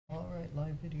Alright,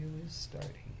 live video is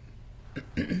starting.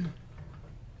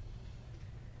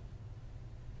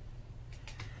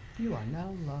 You are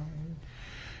now live.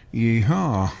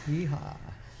 Yeehaw. Yeehaw.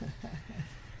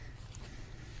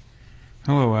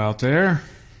 Hello out there.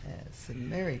 Yes, and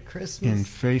Merry Christmas. In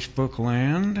Facebook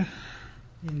land.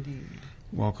 Indeed.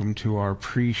 Welcome to our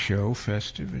pre-show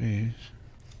festivities.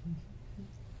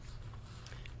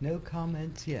 No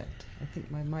comments yet. I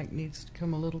think my mic needs to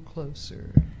come a little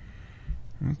closer.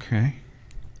 Okay.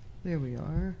 There we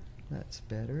are. That's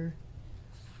better.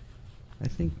 I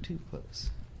think too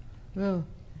close. Well,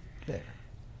 there.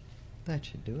 That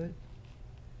should do it.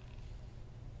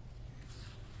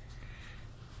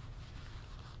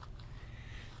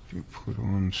 You put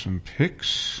on some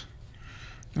pics.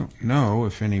 Don't know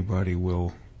if anybody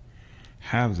will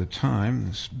have the time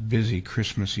this busy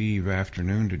Christmas Eve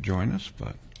afternoon to join us,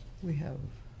 but We have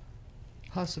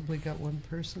possibly got one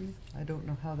person. I don't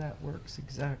know how that works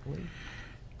exactly.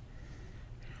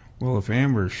 well, if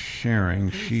Amber's sharing,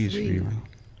 she's Three. viewing.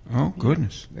 Oh,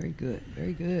 goodness. Very good,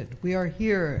 very good. We are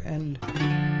here, and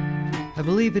I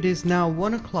believe it is now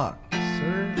 1 o'clock,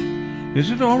 sir.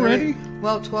 Is it already?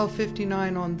 Well,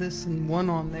 12:59 on this and 1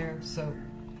 on there, so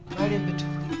right in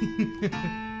between.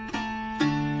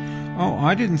 Oh,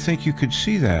 I didn't think you could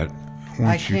see that.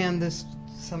 I can this.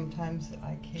 Sometimes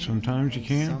I can. Sometimes you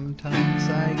can? Sometimes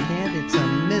I can't. It's a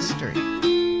mystery.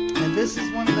 And this is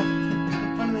one of the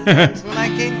one of the times when I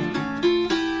can.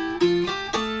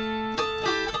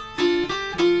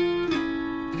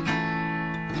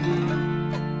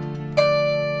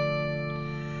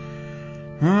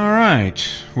 All right.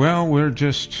 Well, we're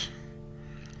just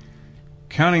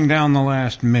counting down the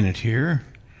last minute here.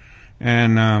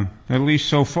 And at least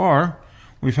so far,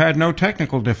 we've had no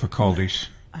technical difficulties.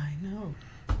 I know.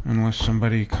 Unless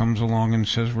somebody comes along and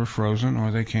says we're frozen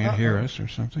or they can't hear us or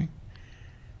something.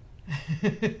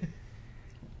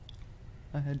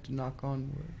 I had to knock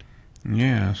on wood.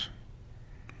 Yes.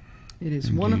 It is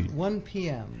Indeed. 1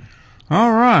 p.m.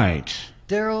 All right.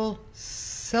 Daryl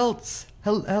Seltz.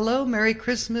 Hello, Merry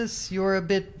Christmas. You're a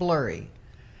bit blurry.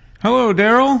 Hello,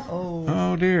 Daryl.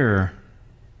 Oh, dear.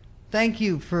 thank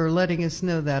you for letting us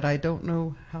know that. I don't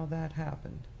know how that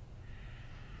happened.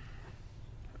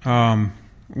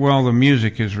 Well, the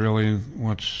music is really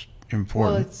what's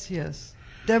important. Well, it's, yes.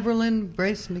 Deborah Lynn,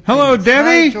 Brace McKinney. Hello,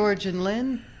 Debbie. Hi, George and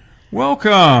Lynn.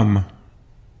 Welcome.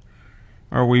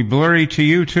 Are we blurry to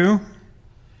you, too?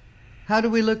 How do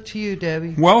we look to you,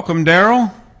 Debbie? Welcome,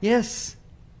 Daryl. Yes.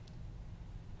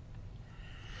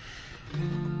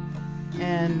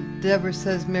 And Deborah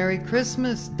says, Merry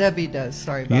Christmas. Debbie does.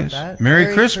 Sorry about Yes. that.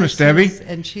 Merry Christmas, Debbie.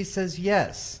 And she says,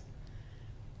 yes.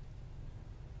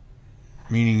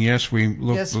 Meaning, yes, we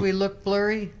look... Yes, we look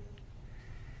blurry.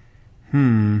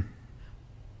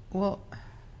 Well,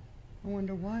 I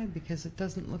wonder why, because it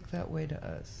doesn't look that way to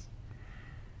us.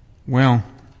 Well,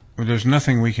 there's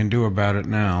nothing we can do about it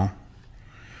now.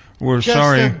 We're Just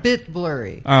sorry. a bit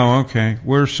blurry. Oh, okay.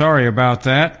 We're sorry about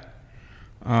that.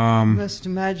 You must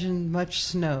imagine much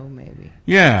snow, maybe.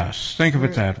 Yes, think of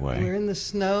it that way. We're in the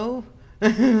snow.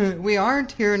 We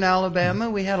aren't here in Alabama.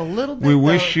 We had a little bit. We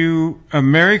wish you a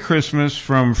Merry Christmas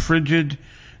from frigid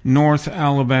North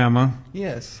Alabama,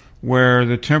 Yes. where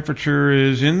the temperature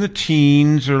is in the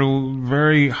teens or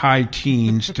very high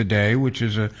teens today, which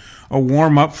is a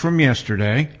warm-up from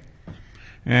yesterday.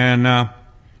 And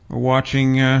we're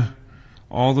watching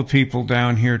all the people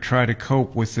down here try to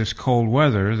cope with this cold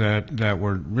weather that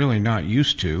we're really not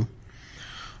used to.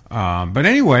 But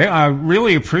anyway, I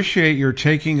really appreciate your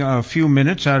taking a few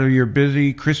minutes out of your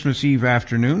busy Christmas Eve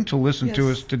afternoon to listen to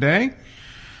us today.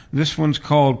 This one's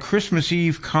called Christmas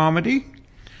Eve Comedy.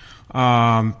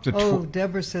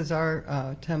 Deborah says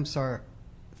our temps are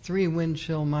 3 wind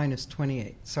chill minus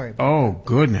 28. Sorry about that. Oh,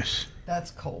 goodness. That's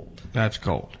cold. That's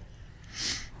cold.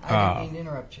 I didn't mean to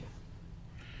interrupt you.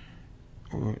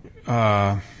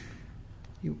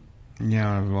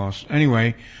 Yeah, I've lost.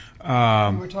 Anyway.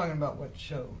 We're talking about what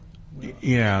show?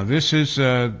 Yeah, this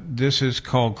is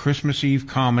called Christmas Eve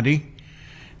Comedy.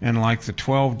 And like the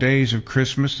 12 days of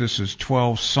Christmas, this is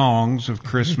 12 songs of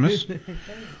Christmas.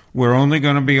 We're only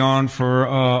going to be on for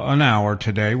an hour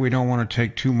today. We don't want to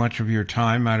take too much of your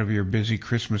time out of your busy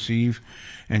Christmas Eve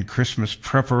and Christmas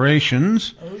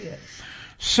preparations. Oh, yes.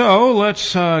 So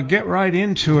let's get right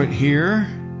into it here.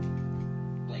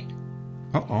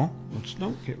 Uh-oh, let's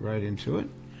not get right into it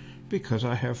because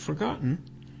I have forgotten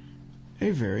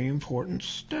a very important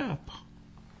step.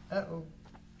 Uh-oh.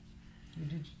 You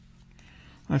did...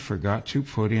 I forgot to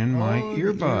put in my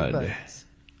earbud. Earbuds.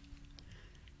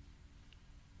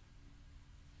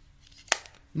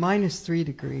 -3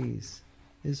 degrees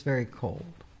is very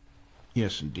cold.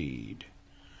 Yes, indeed.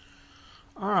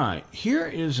 All right, here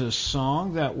is a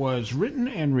song that was written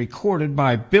and recorded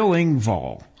by Bill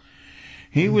Engvall.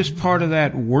 He was part of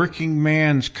that working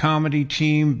man's comedy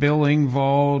team, Bill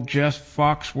Engvall, Jeff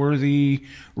Foxworthy,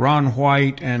 Ron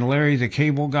White, and Larry the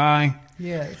Cable Guy.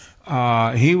 Yes.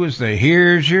 He was the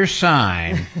 "Here's Your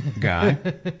Sign" guy.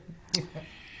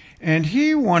 And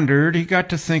he got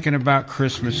to thinking about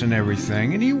Christmas and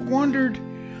everything, and he wondered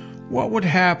what would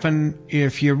happen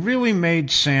if you really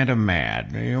made Santa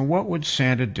mad. You know, what would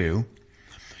Santa do?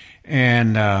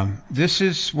 And this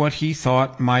is what he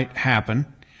thought might happen.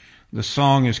 The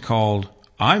song is called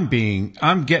I'm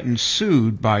Getting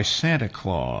Sued by Santa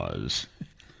Claus.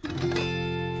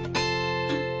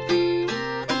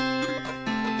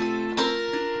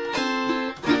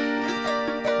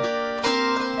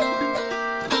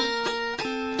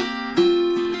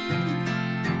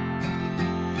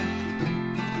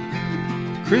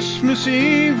 Christmas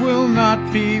Eve will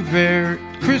not be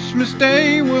Christmas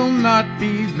Day will not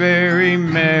be very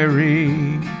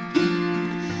merry.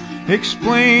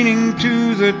 Explaining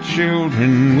to the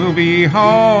children will be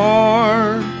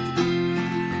hard.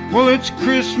 Well, it's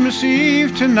Christmas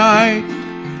Eve tonight,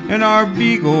 and our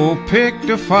beagle picked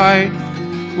a fight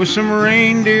with some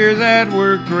reindeer that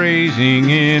were grazing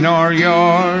in our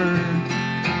yard.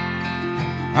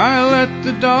 I let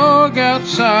the dog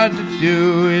outside to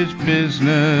do his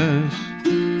business.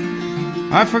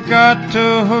 I forgot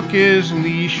to hook his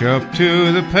leash up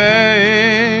to the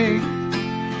peg.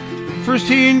 First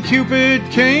he and Cupid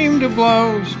came to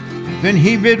blows, then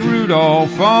he bit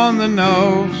Rudolph on the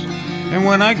nose, and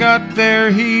when I got there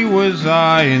he was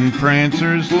eyeing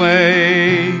Prancer's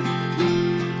leg.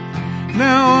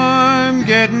 Now I'm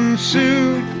getting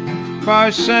sued by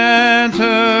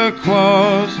Santa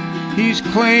Claus. He's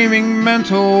claiming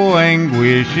mental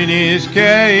anguish in his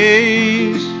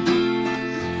case.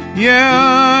 Yeah,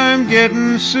 I'm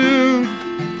getting sued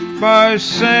by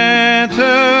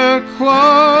Santa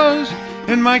Claus,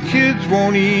 and my kids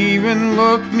won't even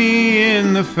look me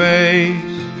in the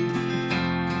face.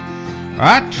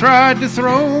 I tried to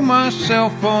throw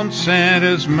myself on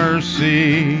Santa's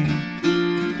mercy.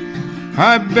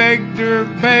 I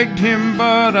begged him,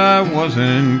 but I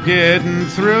wasn't getting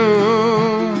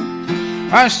through.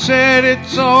 I said,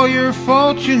 it's all your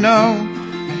fault, you know.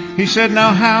 He said,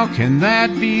 now how can that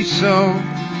be so?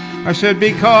 I said,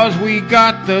 because we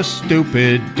got the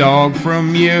stupid dog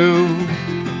from you.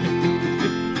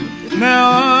 Now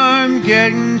I'm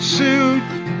getting sued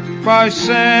by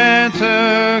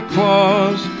Santa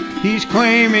Claus. He's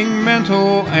claiming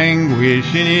mental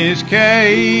anguish in his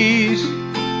case.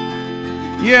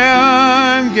 Yeah,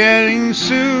 I'm getting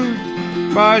sued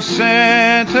by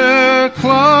Santa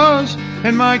Claus,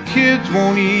 and my kids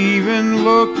won't even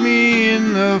look me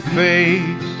in the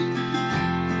face.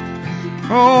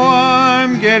 Oh,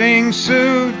 I'm getting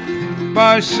sued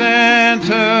by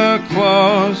Santa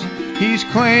Claus. He's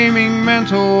claiming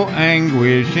mental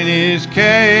anguish in his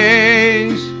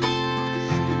case.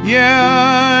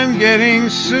 Yeah, I'm getting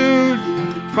sued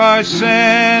by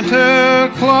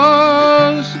Santa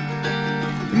Claus.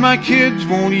 My kids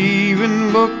won't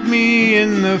even look me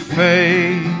in the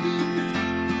face.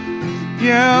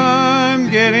 Yeah, I'm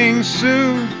getting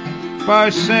sued by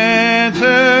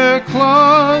Santa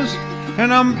Claus,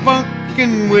 and I'm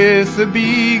bunking with the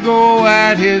beagle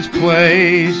at his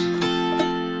place.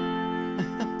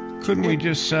 Couldn't we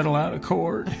just settle out of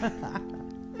court?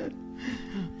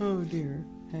 Oh dear.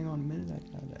 Hang on a minute, I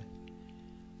gotta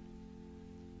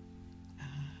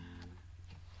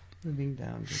moving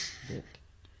down just a bit.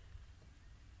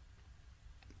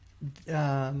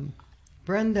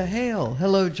 Brenda Hale.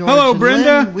 Hello, George. Hello, and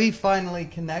Brenda. Lynn. We finally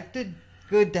connected.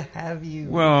 Good to have you.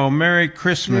 Well, Merry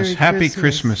Christmas. Merry Happy Christmas.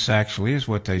 Christmas, actually, is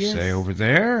what they Yes. say over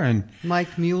there. And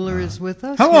Mike Mueller is with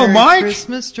us. hello, Merry Mike.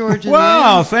 Christmas, George. And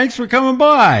wow, Lynn. thanks for coming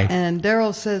by. And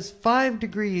Daryl says 5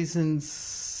 degrees in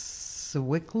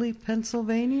Sewickley,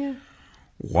 Pennsylvania.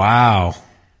 Wow,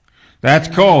 that's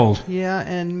cold. Yeah,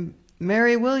 and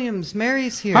Mary Williams.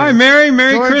 Mary's here. Hi, Mary.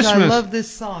 Merry George, Christmas. I love this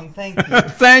song. Thank you.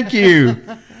 Thank you.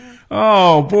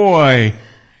 Oh boy,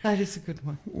 That is a good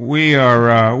one.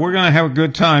 we're going to have a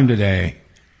good time today.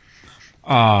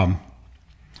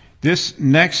 This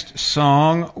next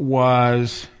song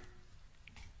was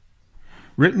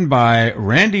written by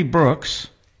Randy Brooks,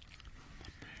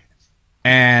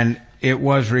 and it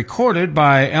was recorded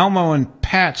by Elmo and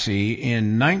Patsy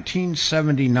in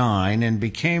 1979 and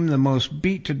became the most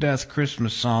beat-to-death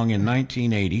Christmas song in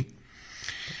 1980.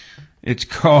 It's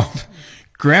called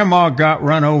Grandma Got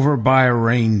Run Over by a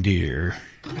Reindeer.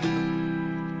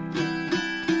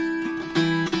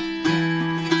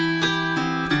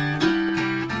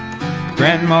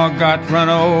 Grandma got run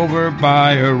over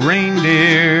by a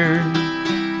reindeer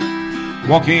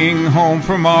walking home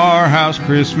from our house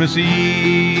Christmas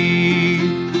Eve.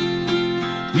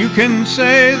 You can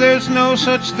say there's no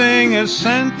such thing as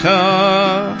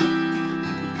Santa,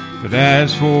 but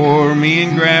as for me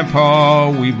and Grandpa,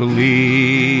 we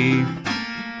believe.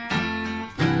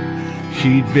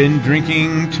 She'd been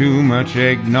drinking too much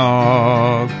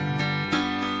eggnog,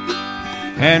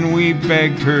 and we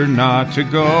begged her not to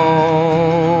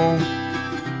go.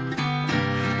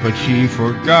 But she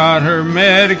forgot her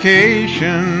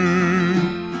medication,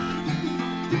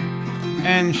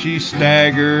 and she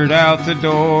staggered out the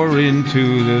door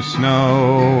into the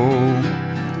snow.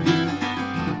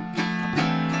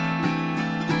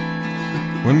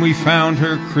 When we found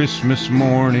her Christmas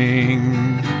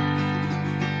morning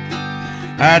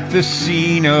at the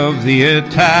scene of the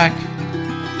attack,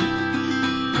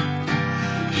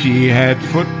 she had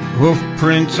hoof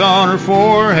prints on her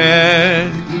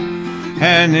forehead,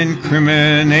 an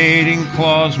incriminating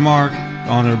claws mark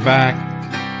on her back.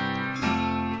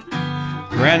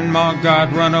 Grandma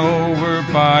got run over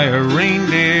by a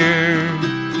reindeer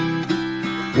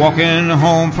walking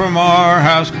home from our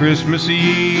house Christmas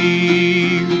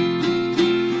Eve.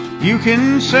 You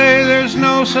can say there's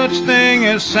no such thing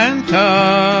as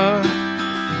Santa,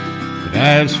 but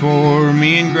as for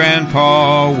me and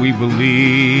Grandpa, we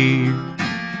believe.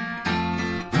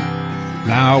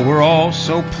 Now we're all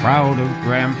so proud of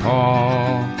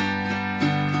Grandpa.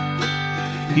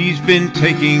 He's been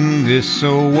taking this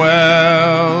so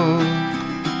well.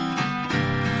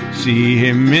 See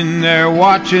him in there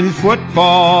watching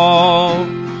football,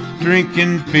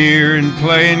 drinking beer and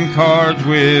playing cards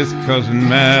with Cousin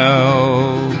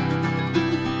Mel.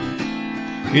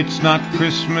 It's not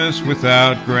Christmas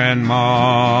without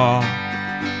Grandma.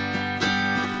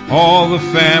 All the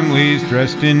family's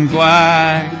dressed in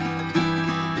black,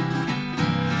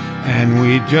 and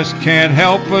we just can't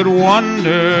help but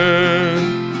wonder,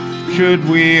 should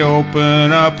we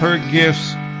open up her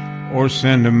gifts or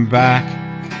send them back?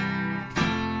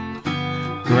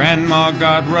 Grandma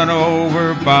got run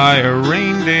over by a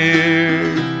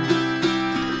reindeer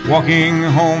walking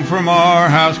home from our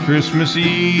house Christmas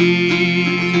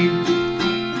Eve.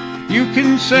 You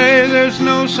can say there's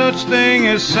no such thing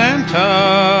as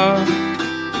Santa,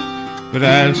 but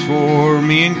as for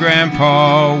me and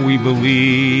Grandpa, we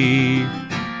believe.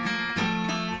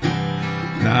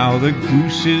 Now the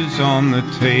goose is on the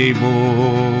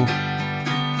table,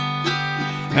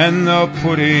 and the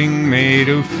pudding made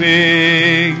of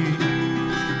fig,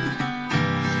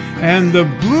 and the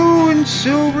blue and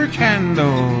silver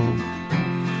candle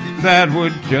that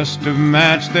would just have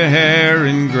matched the hair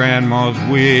in Grandma's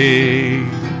wig.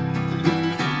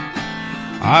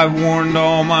 I've warned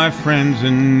all my friends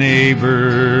and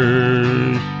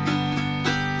neighbors,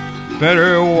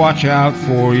 better watch out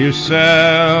for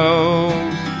yourselves.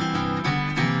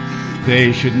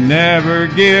 They should never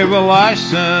give a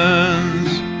license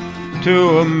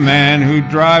to a man who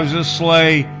drives a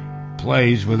sleigh,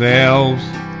 plays with elves.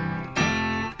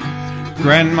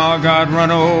 Grandma got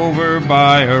run over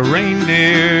by a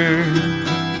reindeer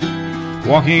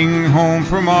walking home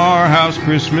from our house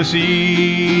Christmas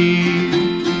Eve.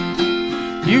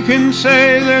 You can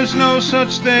say there's no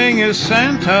such thing as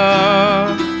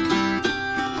Santa,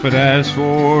 but as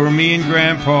for me and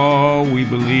Grandpa, we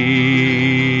believe.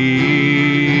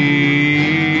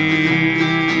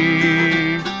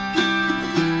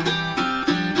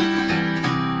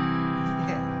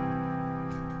 Yeah.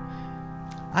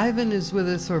 Ivan is with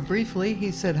us, or briefly. He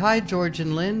said, "Hi, George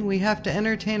and Lynn. We have to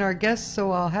entertain our guests,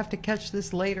 so I'll have to catch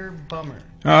this later. Bummer."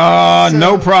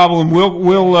 No problem.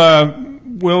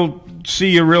 We'll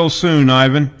see you real soon,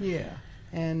 Ivan. Yeah.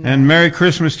 And Merry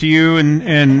Christmas to you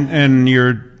and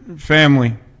your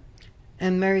family.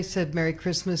 And Mary said, "Merry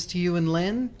Christmas to you and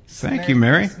Lynn." Thank you,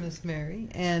 Mary. Merry Christmas, Mary.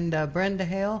 And Brenda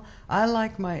Hale, "I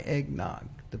like my eggnog.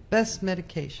 The best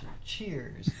medication.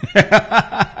 Cheers."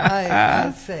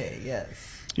 I say,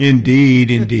 yes.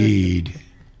 Indeed, indeed.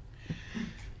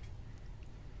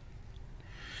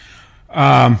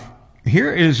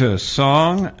 Here is a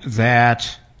song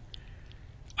that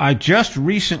I just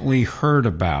recently heard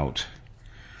about.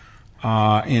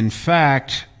 In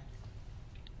fact,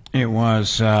 it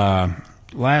was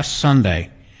last Sunday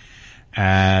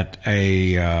at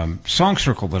a song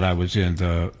circle that I was in,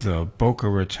 the Boca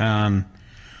Raton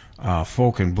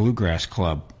Folk and Bluegrass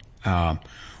Club.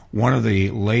 One of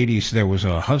the ladies, there was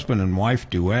a husband and wife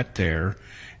duet there,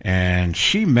 and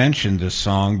she mentioned this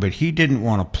song, but he didn't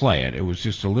want to play it. It was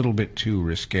just a little bit too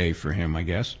risque for him, I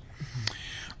guess.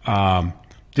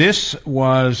 This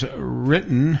was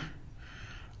written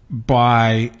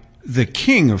by the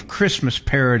king of Christmas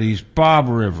parodies, Bob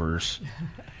Rivers,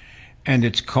 and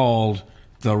it's called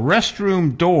 "The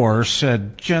Restroom Door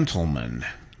Said Gentleman."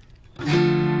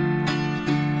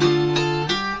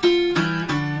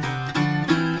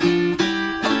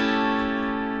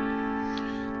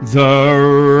 The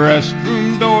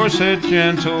restroom door said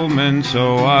gentlemen,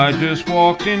 so I just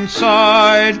walked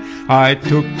inside. I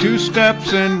took 2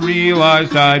 steps and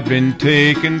realized I'd been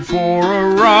taken for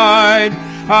a ride.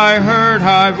 I heard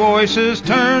high voices,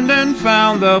 turned and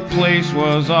found the place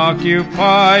was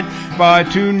occupied by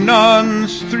 2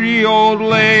 nuns, 3 old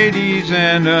ladies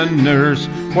and a nurse.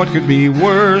 What could be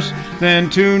worse than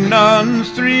 2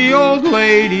 nuns, 3 old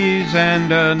ladies and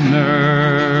a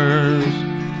nurse?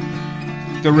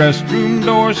 The restroom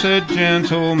door said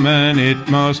gentlemen, it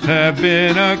must have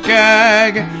been a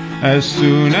gag. As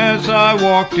soon as I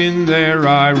walked in there,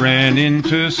 I ran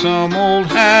into some old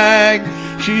hag.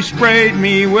 She sprayed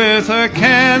me with a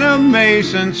can of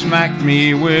mace and smacked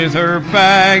me with her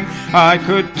bag. I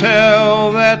could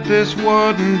tell that this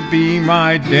wouldn't be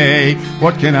my day.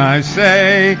 What can I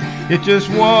say? It just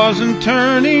wasn't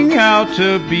turning out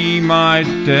to be my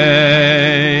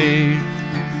day.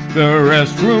 The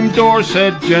restroom door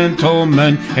said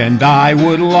gentlemen, and I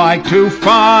would like to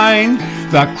find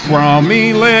the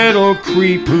crummy little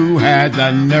creep who had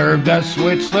the nerve to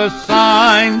switch the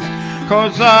signs.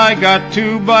 'Cause I got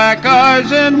 2 black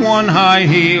eyes and 1 high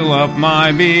heel up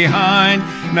my behind.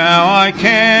 Now I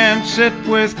can't sit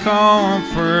with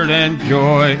comfort and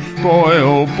joy, boy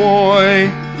oh boy.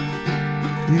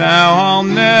 Now I'll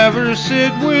never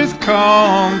sit with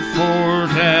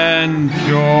comfort and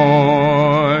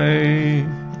joy.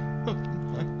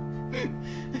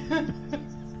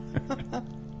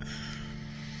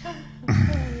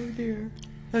 Oh dear.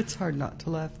 It's hard not to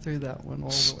laugh through that one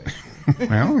all the way through.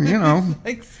 Well, you know,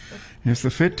 Thanks. if the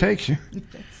fit takes you.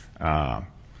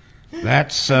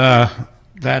 That's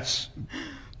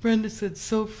Brenda said,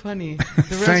 so funny. The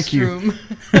Thank you.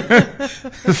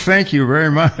 restroom. Thank you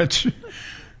very much.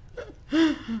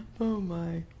 Oh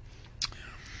my.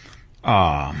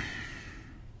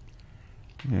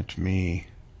 Let me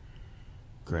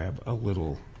grab a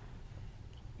little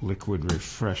liquid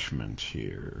refreshment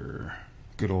here.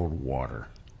 Good old water.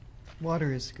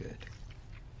 Water is good.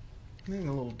 I'm having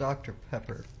a little Dr.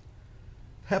 Pepper.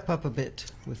 Pep up a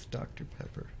bit with Dr.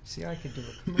 Pepper. See, I could do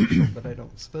a commercial, but I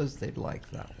don't suppose they'd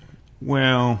like that one.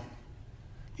 Well,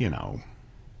 you know,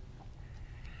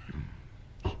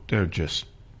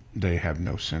 they have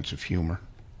no sense of humor.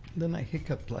 Then I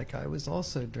hiccuped like I was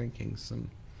also drinking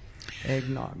some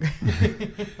eggnog.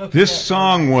 This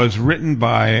song was written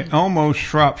by Elmo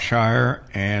Shropshire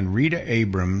and Rita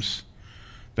Abrams.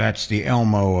 That's the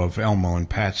Elmo of Elmo and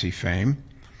Patsy fame.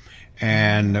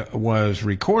 And was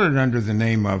recorded under the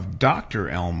name of Dr.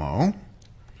 Elmo.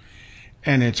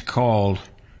 And it's called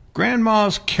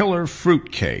Grandma's Killer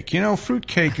Fruitcake. You know,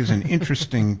 fruitcake is an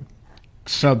interesting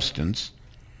substance.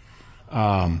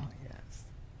 Yes.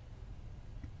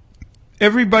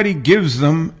 Everybody gives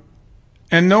them,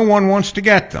 and no one wants to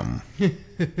get them.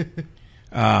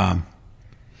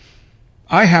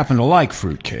 I happen to like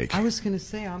fruitcake. I was going to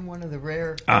say I'm one of the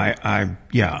rare. I I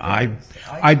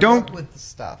don't love with the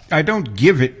stuff. I don't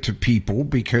give it to people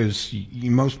because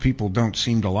most people don't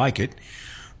seem to like it.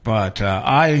 But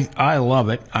I love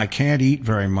it. I can't eat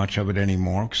very much of it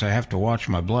anymore because I have to watch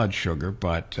my blood sugar.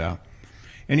 But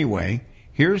anyway,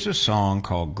 here's a song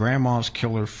called Grandma's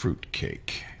Killer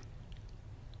Fruitcake.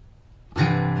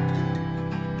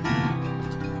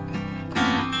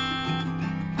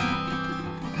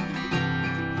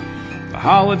 The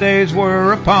holidays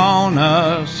were upon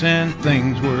us and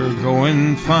things were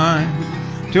going fine,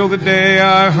 till the day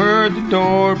I heard the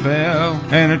doorbell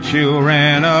and a chill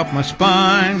ran up my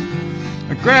spine.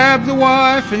 I grabbed the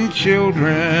wife and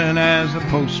children as the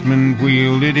postman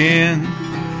wheeled it in.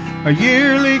 A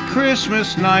yearly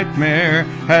Christmas nightmare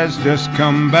has just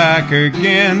come back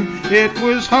again. It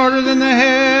was harder than the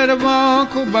head of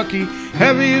Uncle Bucky,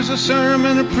 heavy as a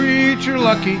sermon, a preacher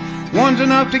lucky. One's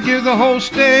enough to give the whole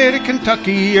state of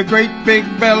Kentucky a great big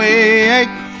belly ache.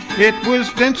 It was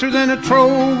denser than a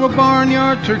trove of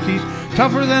barnyard turkeys,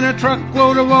 tougher than a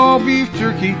truckload of all beef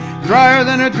jerky, drier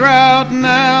than a drought in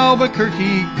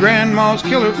Albuquerque. Grandma's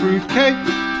killer fruitcake.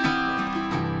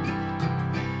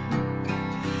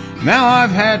 Now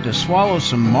I've had to swallow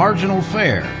some marginal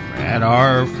fare at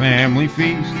our family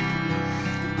feast.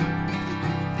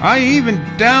 I even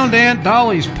downed Aunt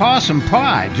Dolly's possum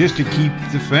pie just to keep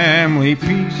the family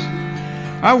peace.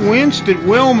 I winced at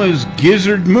Wilma's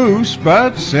gizzard mousse,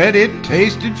 but said it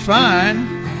tasted fine.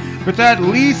 But that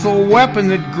lethal weapon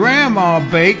that Grandma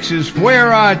bakes is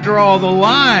where I draw the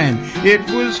line. It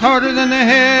was harder than the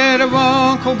head of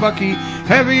Uncle Bucky,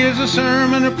 heavy as a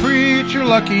sermon, a preacher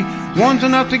lucky. One's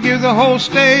enough to give the whole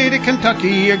state of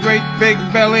Kentucky a great big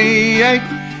belly ache.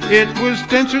 It was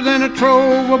denser than a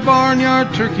trove of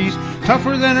barnyard turkeys,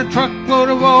 tougher than a truckload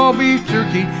of all beef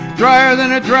jerky, drier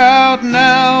than a drought in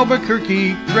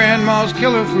Albuquerque, Grandma's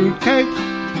killer fruit cake.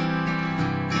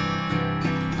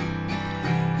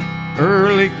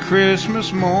 Early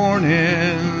Christmas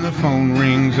morning, the phone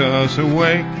rings us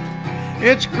awake.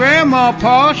 It's Grandma,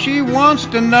 Pa, she wants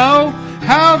to know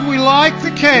how'd we like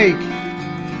the cake.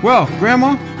 Well,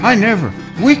 Grandma,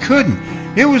 we couldn't.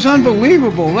 It was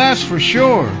unbelievable, that's for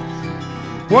sure.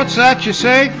 What's that you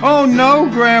say? Oh no,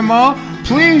 Grandma,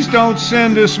 please don't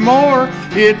send us more.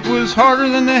 It was harder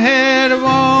than the head of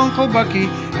Uncle Bucky,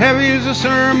 heavy as a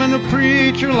sermon, a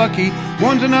preacher lucky.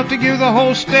 One's enough to give the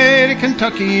whole state of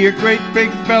Kentucky a great big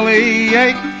belly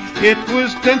ache. It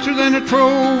was denser than a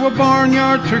trove of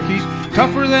barnyard turkeys,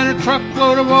 tougher than a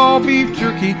truckload of all beef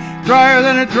jerky, drier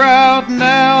than a drought in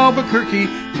Albuquerque,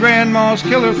 Grandma's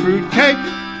killer fruit cake.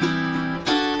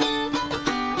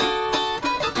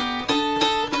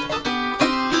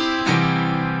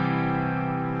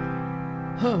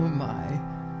 Oh my.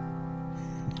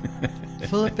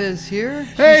 Philippa is here.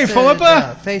 Hey,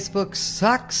 Philippa! Facebook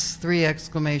sucks! 3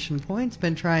 exclamation points.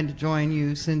 Been trying to join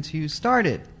you since you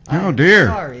started. Oh dear.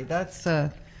 Sorry, that's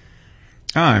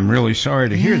I'm really sorry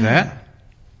to hear that.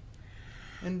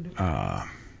 And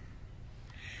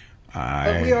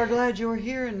but we are glad you're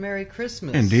here, and Merry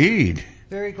Christmas. Indeed.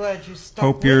 Very glad you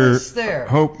stuck with us there.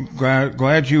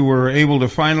 Glad you were able to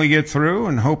finally get through,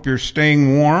 and hope you're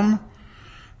staying warm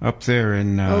up there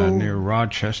in near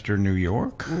Rochester, New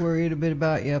York. Worried a bit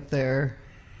about you up there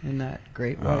in that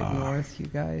great white north, you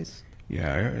guys.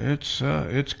 Yeah, it's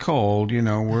cold. You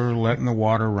know, we're letting the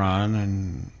water run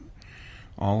and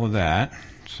all of that.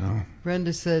 So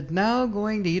Brenda said, "Now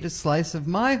going to eat a slice of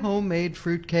my homemade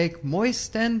fruitcake,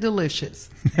 moist and delicious."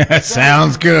 That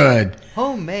sounds good.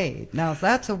 Homemade. Now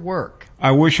that's a work.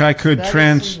 I wish I could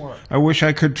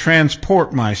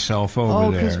transport myself over there.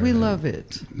 Oh, because we love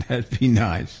it. That'd be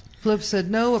nice. Flip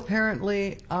said, "No,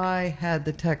 apparently I had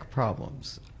the tech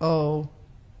problems." Oh,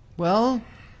 well,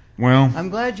 I'm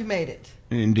glad you made it.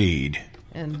 Indeed.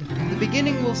 And the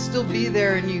beginning will still be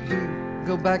there, and you can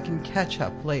go back and catch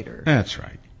up later. That's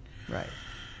right. Right.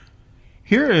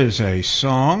 Here is a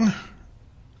song.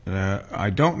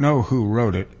 I don't know who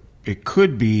wrote it. It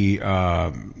could be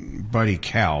Buddy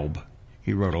Kalb.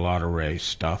 He wrote a lot of Ray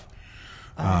stuff.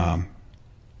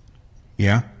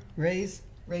 Yeah? Ray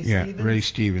Yeah, Stevens? Ray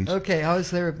Stevens. Okay, I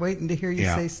was there waiting to hear you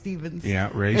say Stevens. Yeah,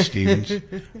 Ray Stevens.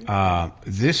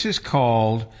 This is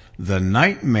called The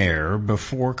Nightmare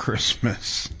Before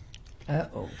Christmas.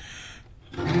 Uh-oh.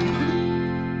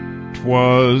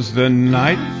 'Twas the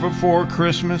night before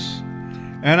Christmas,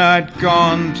 and I'd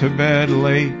gone to bed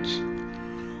late.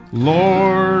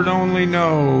 Lord only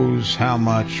knows how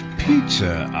much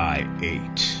pizza I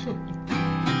ate.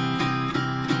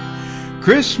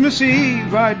 Christmas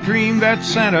Eve, I dreamed that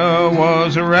Santa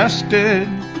was arrested.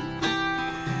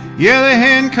 Yeah, they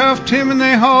handcuffed him and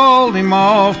they hauled him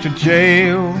off to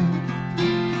jail.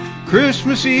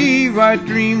 Christmas Eve, I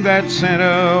dreamed that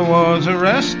Santa was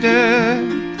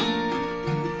arrested.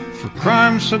 For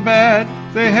crimes so bad,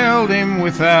 they held him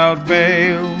without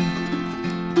bail.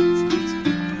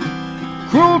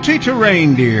 Cruelty to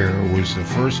reindeer was the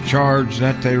first charge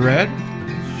that they read.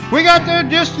 We got there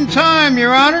just in time,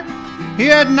 Your Honor. He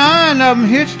had 9 of them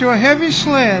hitched to a heavy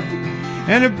sled.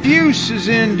 And abuse is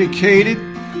indicated,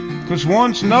 'cause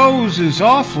one's nose is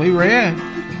awfully red.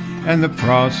 And the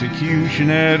prosecution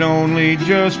had only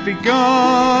just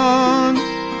begun.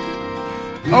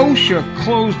 OSHA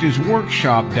closed his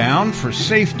workshop down for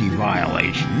safety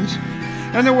violations,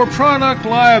 and there were product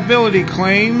liability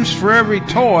claims for every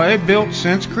toy built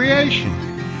since creation.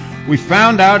 We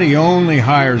found out he only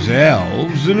hires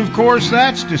elves, and of course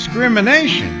that's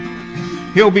discrimination.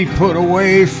 He'll be put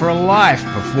away for life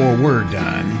before we're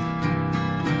done.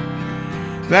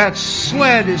 That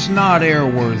sled is not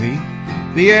airworthy.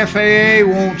 The FAA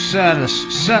won't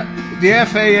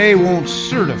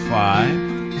certify.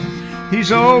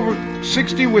 He's over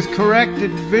 60 with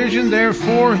corrected vision,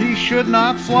 therefore he should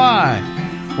not fly.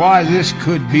 Why, this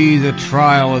could be the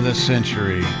trial of the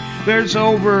century. There's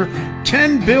over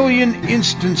 10 billion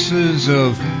instances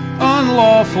of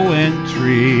unlawful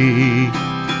entry.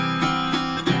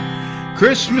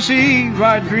 Christmas Eve,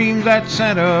 I dreamed that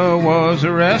Santa was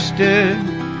arrested.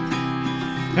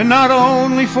 And not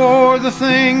only for the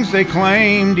things they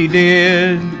claimed he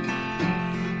did.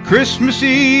 Christmas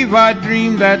Eve I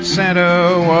dreamed that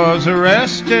Santa was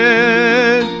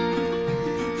arrested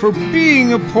for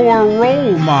being a poor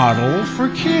role model for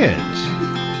kids.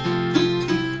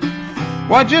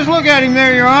 Why, just look at him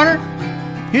there, Your Honor.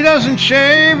 He doesn't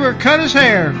shave or cut his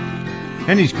hair,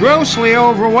 and he's grossly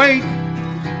overweight,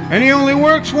 and he only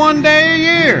works 1 day a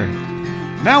year.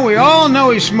 Now we all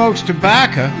know he smokes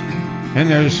tobacco, and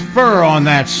there's fur on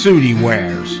that suit he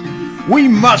wears. We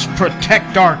must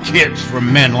protect our kids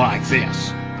from men like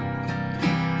this.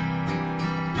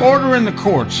 Order in the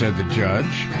court, said the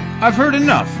judge. I've heard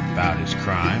enough about his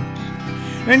crimes.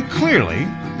 And clearly,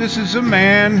 this is a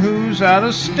man who's out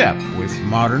of step with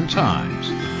modern times.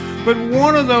 But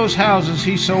one of those houses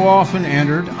he so often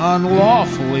entered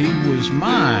unlawfully was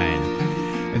mine,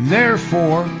 and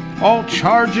therefore all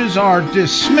charges are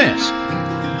dismissed.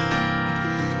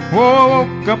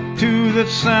 Woke up to the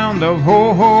sound of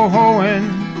ho-ho-hoing,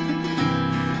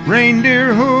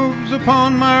 reindeer hooves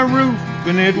upon my roof,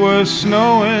 and it was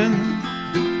snowing.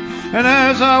 And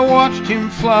as I watched him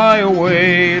fly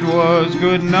away, it was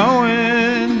good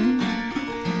knowing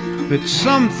that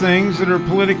some things that are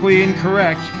politically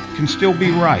incorrect can still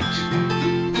be right.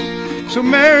 So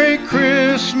Merry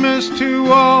Christmas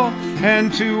to all,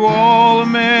 and to all a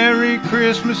Merry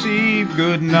Christmas Eve,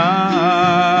 good night.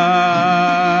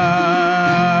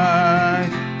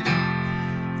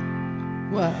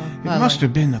 Well, it must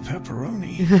have been the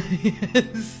pepperoni.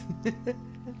 Yes.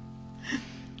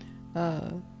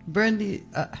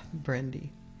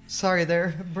 Sorry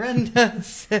there. Brenda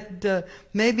said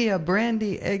maybe a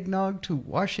brandy eggnog to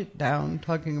wash it down,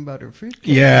 talking about her fruit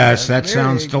cake. Yes, that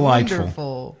sounds delightful.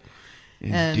 Wonderful.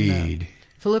 Indeed. And,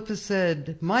 Philippa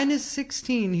said,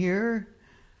 -16 here.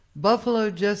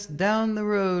 Buffalo just down the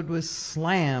road was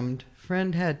slammed.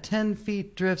 Friend had 10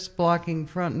 feet drifts blocking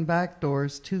front and back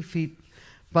doors, 2 feet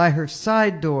by her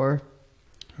side door.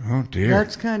 Oh, dear.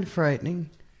 That's kind of frightening.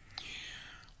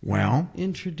 Well,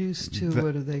 Introduced to,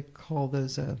 what do they call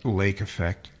those? Lake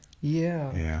effect.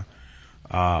 Yeah. Yeah.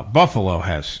 Buffalo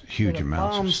has huge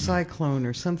amounts bomb of snow. cyclone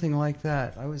or something like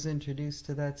that. I was introduced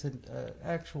to that's an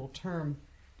actual term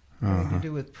having to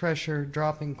do with pressure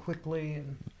dropping quickly.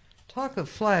 And talk of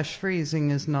flash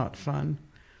freezing is not fun.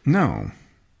 No.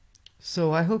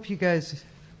 So I hope I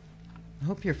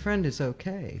hope your friend is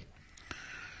okay.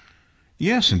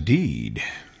 Yes, indeed.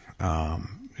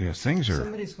 Yeah, things are.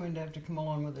 Somebody's going to have to come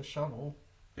along with a shovel.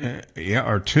 Yeah,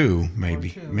 or two, maybe.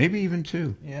 Or two. Maybe even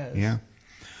two. Yes. Yeah.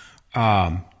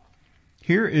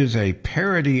 Here is a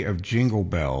parody of Jingle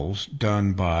Bells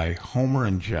done by Homer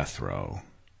and Jethro.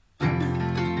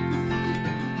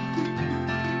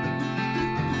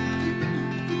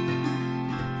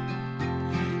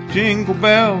 Jingle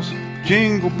bells,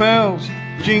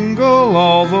 jingle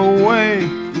all the way.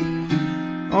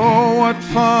 Oh, what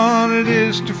fun it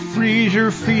is to freeze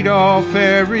your feet off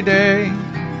every day.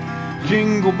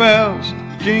 Jingle bells,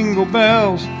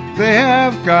 they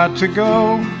have got to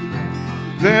go.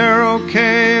 They're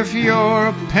okay if you're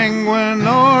a penguin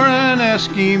or an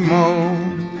Eskimo.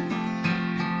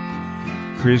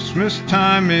 Christmas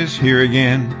time is here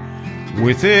again.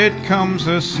 With it comes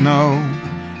the snow.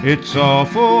 It's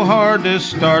awful hard to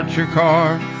start your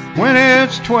car when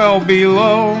it's 12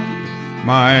 below.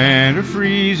 My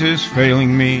antifreeze is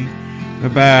failing me. The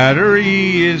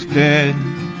battery is dead.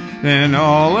 Then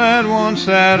all at once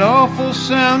that awful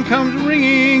sound comes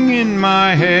ringing in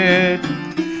my head.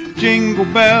 Jingle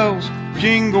bells,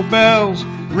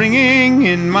 ringing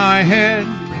in my head.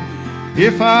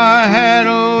 If I had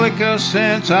a lick of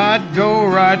sense, I'd go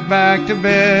right back to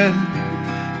bed.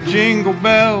 Jingle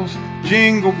bells,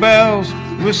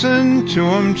 listen to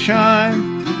 'em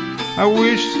chime. I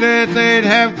wish that they'd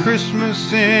have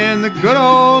Christmas in the good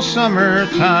old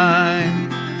summertime.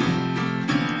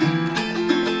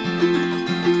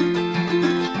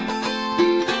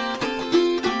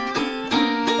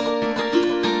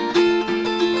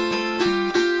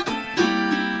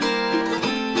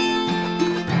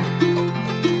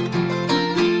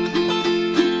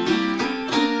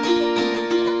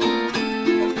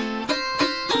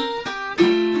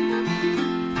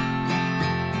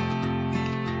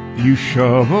 You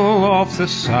shovel off the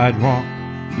sidewalk,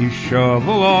 you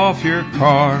shovel off your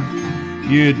car.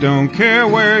 You don't care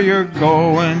where you're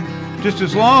going, just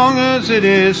as long as it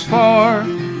is far.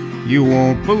 You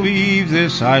won't believe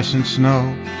this ice and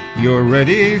snow, you're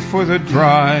ready for the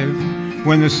drive.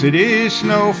 When the city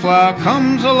snowplow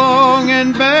comes along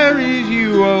and buries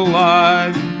you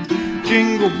alive.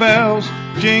 Jingle bells,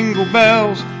 jingle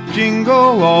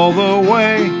all the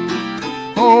way.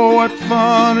 Oh, what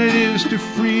fun it is to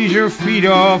freeze your feet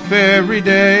off every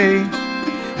day.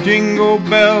 Jingle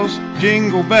bells,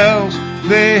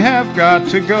 they have got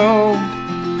to go.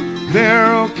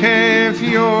 They're okay if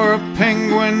you're a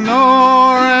penguin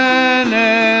or an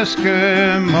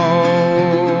Eskimo.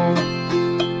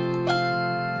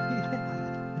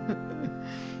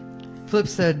 Flip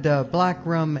said black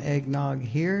rum eggnog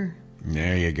here.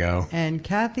 There you go. And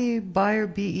Kathy Beyer,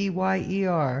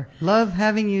 Beyer, love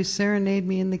having you serenade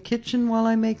me in the kitchen while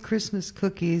I make Christmas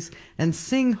cookies and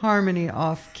sing harmony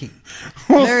off key.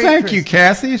 Well, thank you,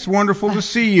 Kathy. It's wonderful to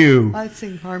see you. I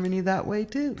sing harmony that way,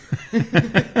 too.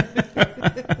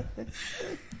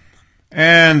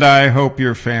 And I hope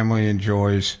your family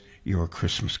enjoys your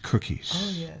Christmas cookies.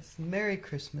 Oh, yes. Merry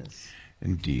Christmas.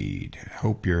 Indeed.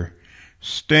 Hope you're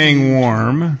staying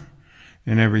warm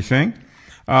and everything.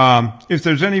 If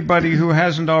there's anybody who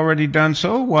hasn't already done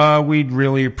so, we'd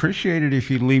really appreciate it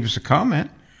if you'd leave us a comment.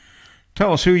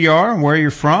 Tell us who you are and where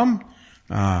you're from.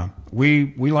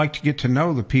 We like to get to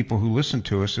know the people who listen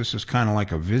to us. This is kind of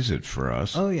like a visit for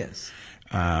us. Oh, yes.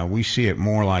 We see it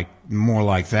more like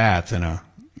that than an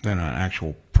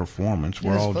actual performance.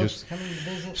 We're all just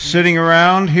sitting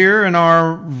around here in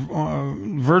our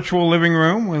virtual living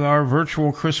room with our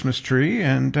virtual Christmas tree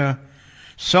and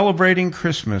celebrating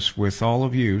Christmas with all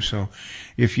of you. So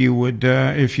if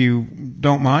you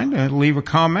don't mind, leave a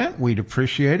comment. We'd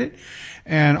appreciate it.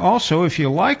 And also, if you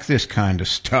like this kind of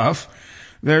stuff,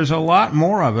 there's a lot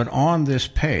more of it on this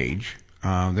page.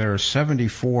 There are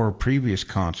 74 previous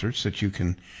concerts that you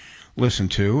can listen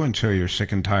to until you're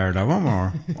sick and tired of them or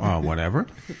whatever.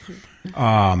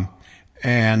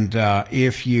 And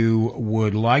if you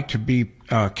would like to be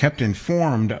kept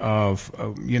informed of,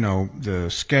 the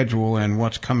schedule and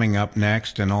what's coming up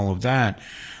next and all of that,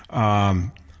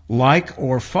 like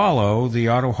or follow the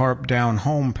Autoharp Down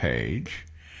home page,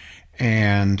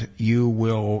 and you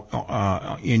will,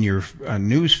 in your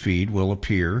news feed will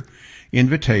appear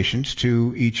invitations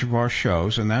to each of our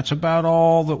shows, and that's about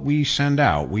all that we send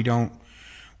out. We don't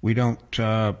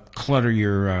clutter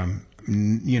your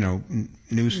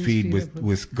news feed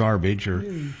with garbage or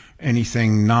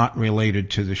anything not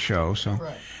related to the show. So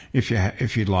right.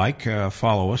 If you'd like,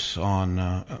 follow us on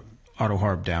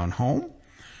Autoharp Down Home.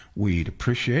 We'd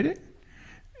appreciate it.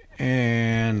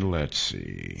 And let's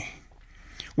see.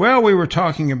 Well, we were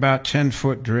talking about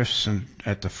 10-foot drifts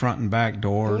at the front and back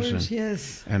doors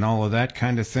yes. and all of that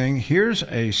kind of thing. Here's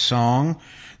a song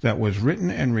that was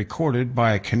written and recorded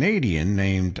by a Canadian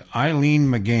named Eileen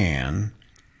McGann.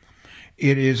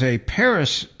 It is a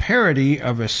parody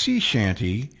of a sea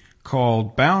shanty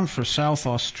called Bound for South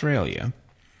Australia,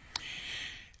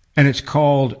 and it's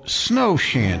called Snow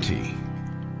Shanty.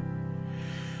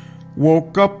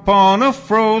 Woke up on a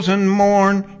frozen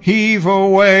morn, heave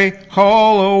away,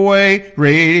 haul away.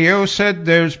 Radio said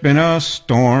there's been a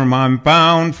storm, I'm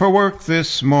bound for work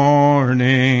this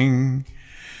morning.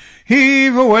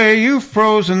 Heave away, you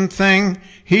frozen thing,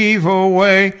 heave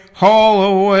away, haul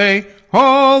away.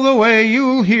 All the way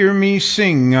you'll hear me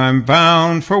sing, I'm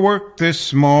bound for work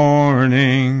this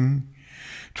morning.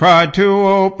 Tried to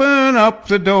open up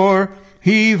the door,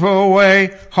 heave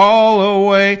away, haul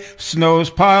away. Snow's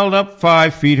piled up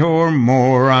 5 feet or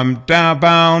more, I'm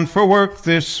bound for work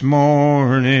this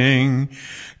morning.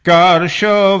 Got a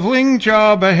shoveling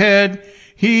job ahead,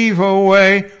 heave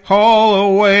away, haul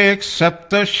away, except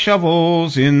the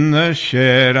shovels in the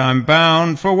shed. I'm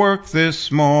bound for work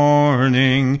this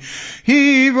morning.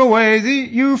 Heave away,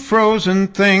 you frozen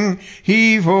thing,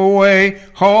 heave away,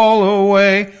 haul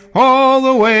away, all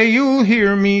the way you'll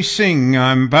hear me sing.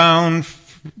 I'm bound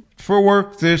for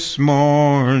work this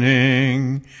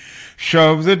morning.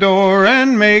 Shove the door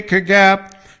and make a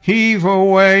gap, heave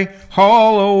away,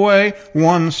 haul away.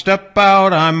 1 step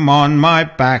out, I'm on my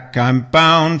back. I'm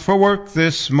bound for work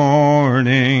this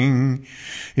morning.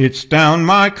 It's down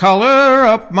my collar,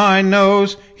 up my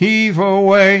nose, heave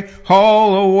away,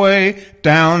 haul away.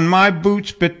 Down my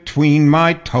boots, between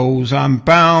my toes, I'm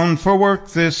bound for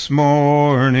work this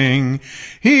morning.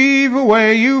 Heave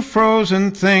away, you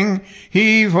frozen thing,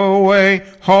 heave away,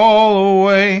 haul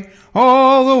away.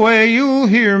 All the way you'll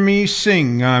hear me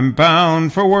sing, I'm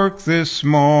bound for work this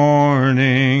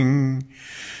morning.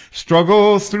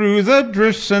 Struggle through the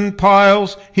drifts and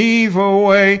piles, heave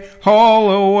away, haul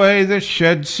away. The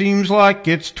shed seems like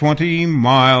it's 20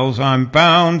 miles, I'm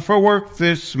bound for work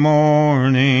this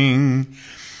morning.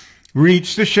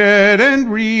 Reach the shed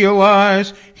and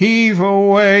realize, heave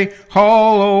away,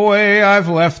 haul away. I've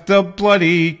left the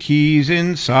bloody keys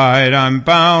inside, I'm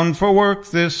bound for work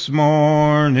this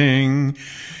morning.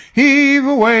 Heave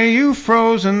away, you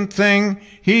frozen thing,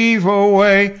 heave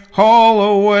away, haul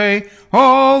away.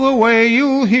 All the way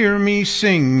you'll hear me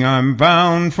sing, I'm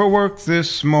bound for work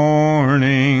this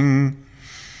morning.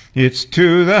 It's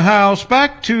to the house,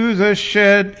 back to the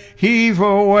shed, heave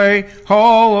away,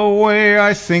 haul away,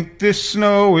 I think this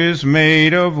snow is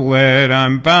made of lead,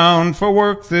 I'm bound for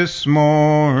work this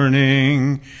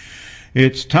morning.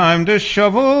 It's time to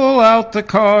shovel out the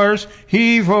cars,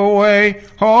 heave away,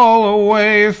 haul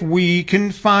away, if we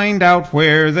can find out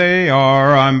where they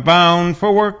are, I'm bound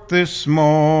for work this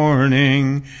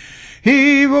morning.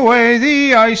 Heave away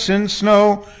the ice and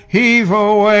snow, heave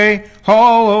away,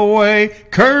 haul away,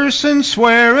 curse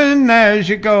swearing as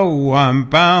you go, I'm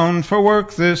bound for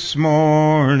work this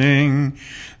morning.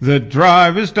 The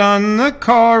drive is done, the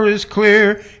car is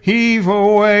clear, heave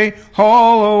away,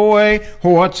 haul away,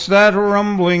 what's that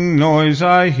rumbling noise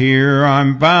I hear,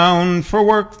 I'm bound for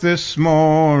work this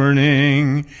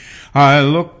morning. I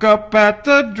look up at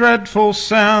the dreadful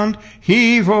sound,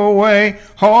 heave away,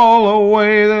 haul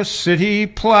away, the city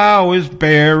plow is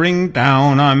bearing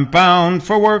down, I'm bound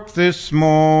for work this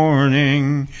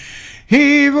morning.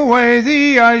 Heave away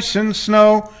the ice and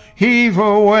snow, heave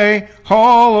away,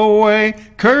 haul away,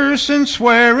 curse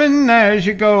swearing as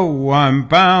you go, I'm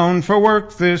bound for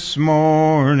work this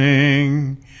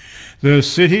morning. The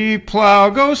city plow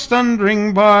goes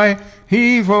thundering by,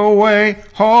 heave away,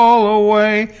 haul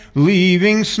away,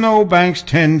 leaving snowbanks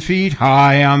 10 feet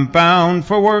high, I'm bound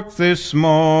for work this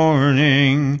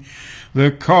morning.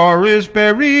 The car is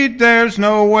buried, there's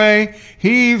no way,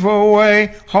 heave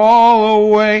away, haul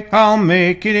away, I'll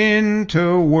make it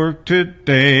into work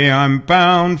today, I'm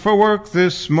bound for work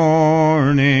this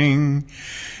morning.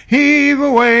 Heave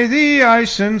away the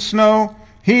ice and snow,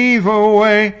 heave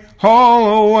away, haul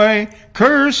away,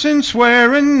 curse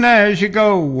swearing as you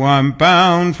go, I'm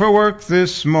bound for work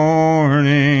this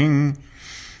morning.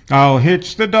 I'll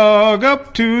hitch the dog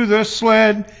up to the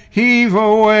sled, heave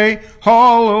away,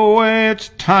 haul away, it's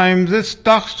time this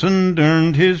dachshund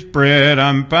earned his bread,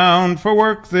 I'm bound for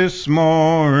work this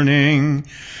morning.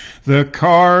 The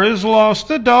car is lost,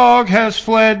 the dog has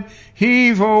fled,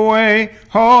 heave away,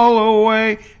 haul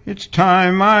away, it's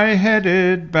time I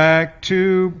headed back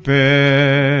to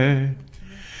bed.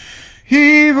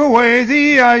 Heave away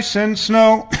the ice and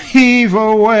snow, heave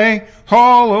away,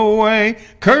 haul away,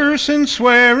 curse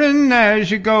swearing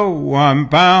as you go, I'm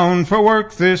bound for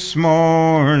work this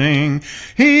morning.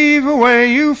 Heave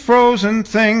away, you frozen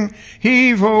thing,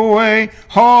 heave away,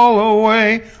 haul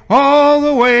away, all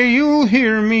the way you'll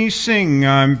hear me sing,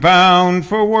 I'm bound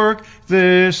for work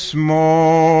this morning.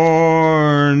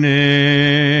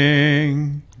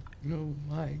 Oh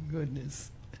my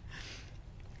goodness.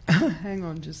 Hang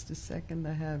on just a second,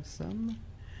 I have some.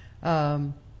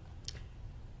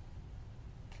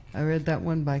 I read that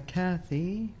one by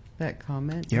Kathy, that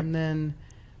comment. Yep. And then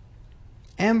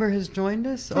Amber has joined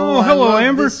us. Oh, hello, I love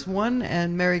Amber. This one,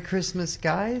 and Merry Christmas,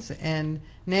 guys. And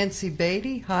Nancy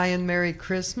Beatty, hi and Merry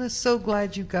Christmas. So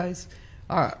glad you guys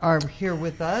are here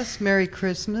with us. Merry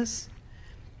Christmas.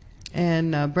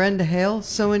 And Brenda Hale,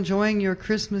 so enjoying your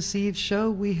Christmas Eve show.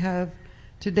 We have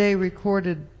today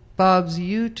recorded Bob's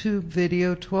YouTube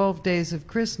video, 12 Days of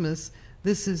Christmas.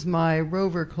 This is my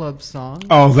Rover Club song.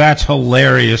 Oh, that's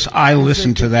hilarious. I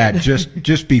listened to that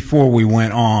just before we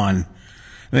went on.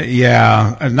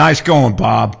 Yeah, nice going,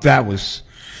 Bob. That was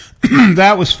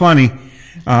that was funny.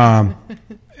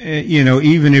 You know,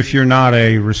 even if you're not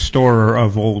a restorer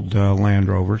of old Land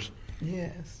Rovers.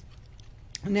 Yes.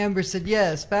 And Amber said,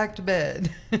 yes, back to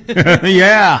bed.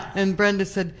 Yeah. And Brenda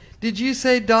said, did you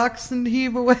say dachshund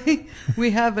heave away? We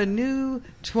have a new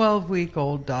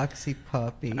 12-week-old Doxy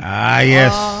puppy. Ah,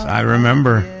 yes, I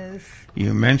remember yes.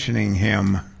 you mentioning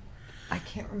him. I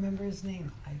can't remember his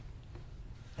name.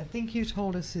 I think you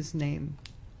told us his name.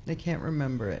 I can't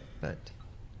remember it, but...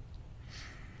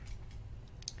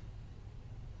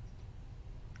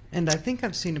 And I think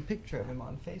I've seen a picture of him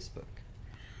on Facebook.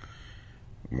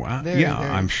 Wow. Very, yeah,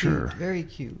 very I'm cute, sure. Very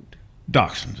cute.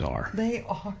 Dachshunds are. They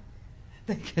are.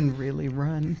 They can really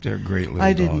run. They're great little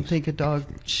I didn't dogs. think a dog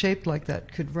shaped like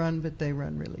that could run, but they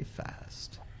run really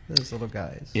fast. Those little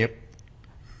guys. Yep.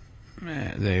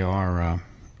 They are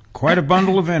quite a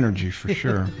bundle of energy for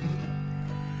sure.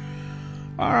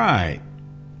 All right.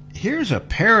 Here's a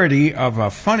parody of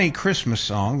a funny Christmas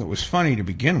song that was funny to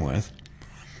begin with.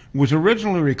 It was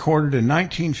originally recorded in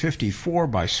 1954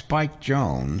 by Spike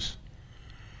Jones,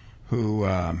 who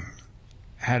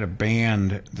had a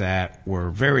band that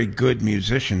were very good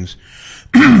musicians,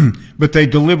 but they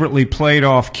deliberately played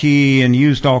off key and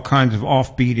used all kinds of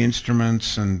offbeat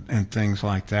instruments and things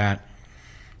like that.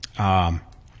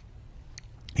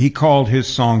 He called his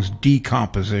songs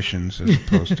decompositions as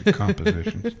opposed to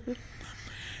compositions.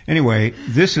 Anyway,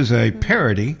 this is a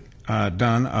parody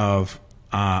done of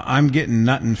I'm Getting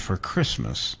Nuttin' for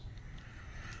Christmas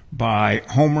by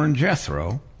Homer and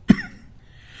Jethro.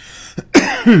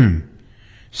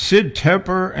 Sid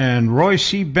Tepper and Roy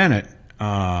C. Bennett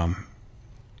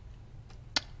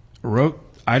wrote,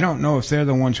 I don't know if they're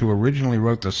the ones who originally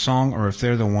wrote the song or if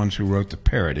they're the ones who wrote the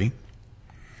parody.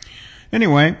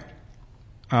 Anyway,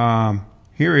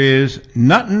 here is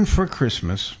Nuttin' for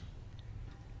Christmas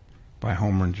by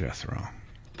Homer and Jethro.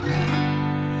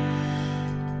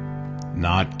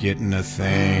 Not getting a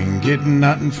thing, getting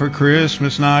nothing for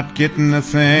Christmas, not getting a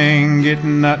thing,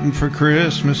 getting nothing for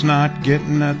Christmas, not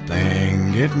getting a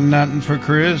thing, getting nothing for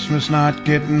Christmas, not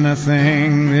getting a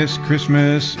thing this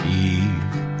Christmas Eve.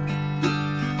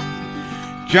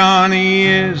 Johnny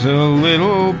is a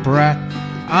little brat,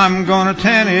 I'm gonna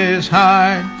tan his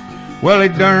hide. Well, he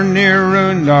darn near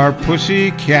ruined our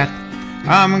pussy cat,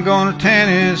 I'm gonna tan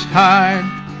his hide.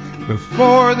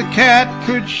 Before the cat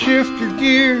could shift her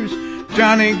gears,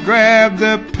 Johnny grabbed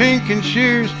the pinking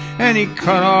shears and he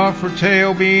cut off her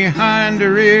tail behind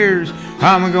her ears.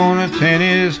 I'm gonna tan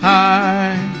his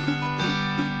hide.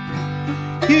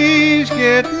 He's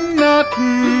getting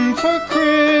nothing for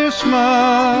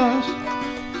Christmas.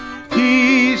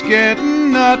 He's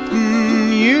getting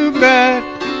nothing, you bet.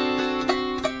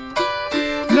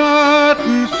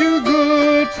 Nothing's too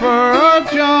good for a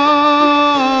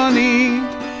Johnny.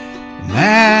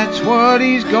 That's what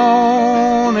he's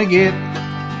gonna get.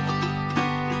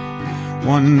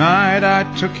 One night I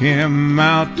took him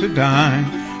out to dine.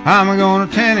 I'm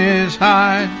gonna tan his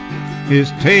hide.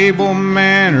 His table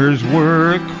manners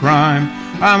were a crime.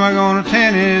 I'm gonna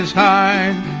tan his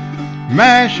hide.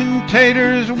 Mashing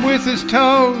taters with his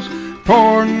toes,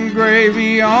 pouring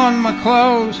gravy on my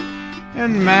clothes,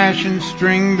 and mashing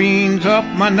string beans up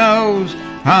my nose.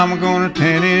 I'm gonna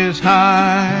tan his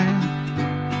hide.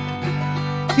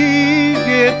 He's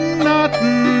getting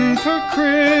nothing for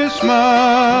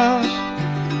Christmas.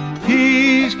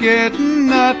 He's getting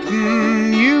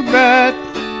nothing, you bet.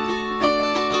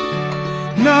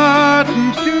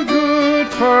 Nothing's too good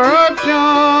for a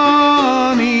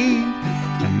Johnny,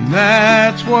 and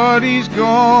that's what he's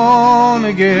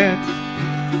gonna get.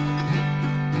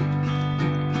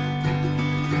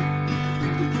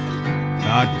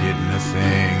 Not getting a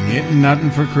thing, getting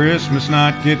nothing for Christmas,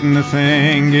 not getting a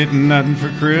thing, getting nothing for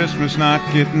Christmas, not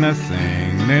getting a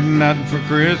thing, getting nothing for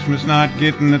Christmas, not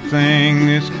getting a thing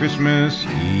this Christmas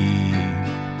Eve.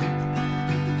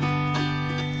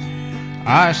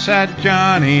 I sat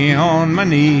Johnny on my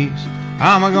knees,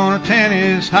 I'm gonna tan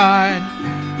his hide.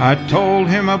 I told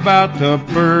him about the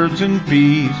birds and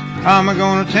bees, I'm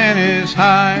gonna tan his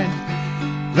hide.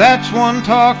 That's one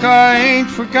talk I ain't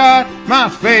forgot. My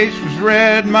face was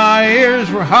red, my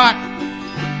ears were hot.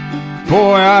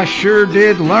 Boy, I sure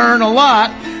did learn a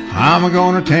lot. I'm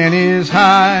gonna tan his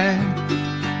hide.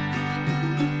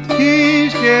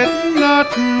 He's getting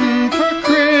nothing for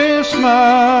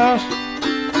Christmas.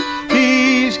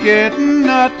 He's getting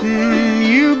nothing,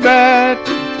 you bet.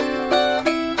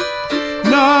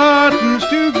 Nothing's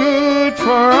too good for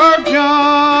our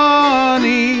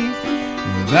Johnny.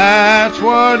 That's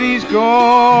what he's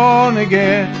gonna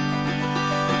get.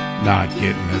 Not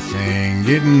getting a thing,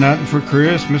 getting nothing for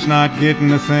Christmas, not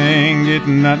getting a thing,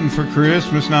 getting nothing for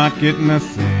Christmas, not getting a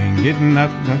thing, getting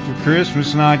nothing for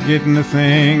Christmas, not getting a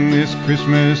thing this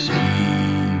Christmas Eve.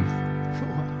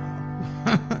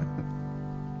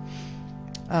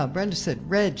 Brenda said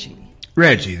Reggie.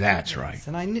 Reggie, that's right.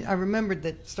 And I remembered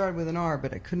that it started with an R,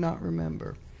 but I could not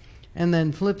remember. And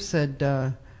then Flip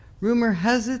said, rumor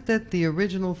has it that the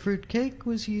original fruitcake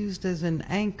was used as an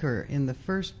anchor in the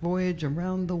first voyage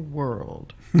around the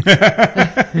world.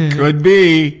 Could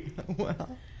be.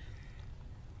 Well,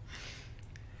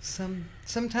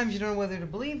 sometimes you don't know whether to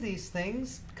believe these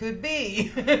things. Could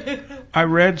be. I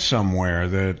read somewhere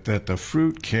that the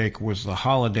fruitcake was the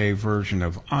holiday version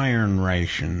of iron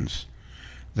rations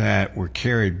that were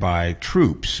carried by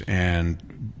troops and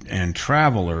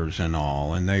travelers and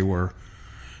all, and they were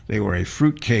a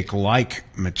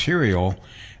fruitcake-like material,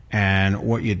 and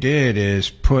what you did is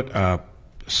put a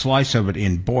slice of it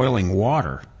in boiling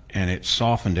water, and it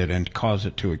softened it and caused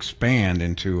it to expand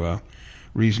into a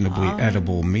reasonably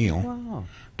edible meal. Wow.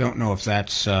 Don't know if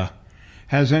that's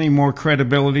has any more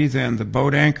credibility than the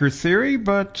boat anchor theory,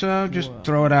 but just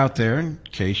throw it out there in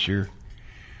case you're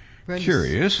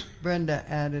curious. Brenda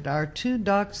added, our two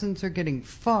dachshunds are getting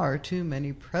far too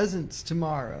many presents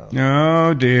tomorrow.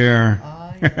 Oh, dear.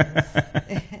 Ah,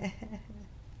 yes.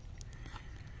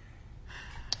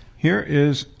 Here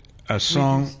is a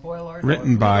song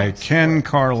written by Ken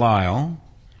Carlisle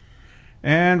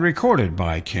and recorded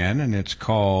by Ken, and it's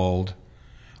called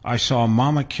I Saw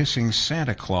Mama Kissing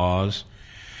Santa Claus,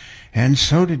 and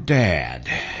So Did Dad.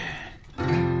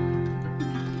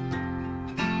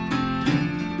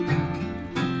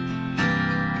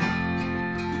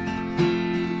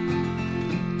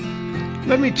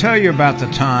 Let me tell you about the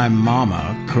time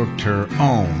Mama cooked her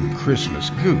own Christmas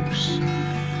goose.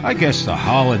 I guess the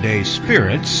holiday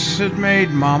spirits had made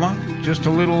Mama just a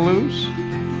little loose.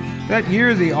 That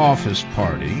year, the office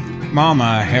party,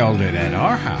 Mama held it at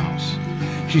our house.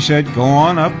 She said, "Go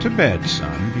on up to bed,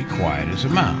 son, be quiet as a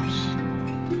mouse."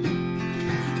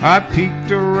 I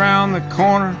peeked around the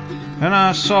corner and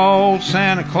I saw old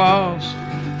Santa Claus.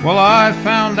 Well, I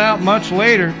found out much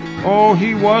later, oh,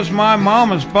 he was my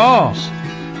mama's boss.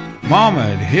 Mama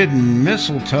had hidden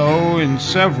mistletoe in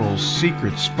several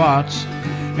secret spots,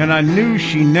 and I knew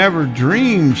she never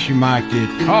dreamed she might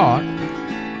get caught.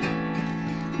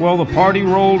 Well, the party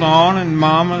rolled on and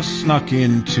Mama snuck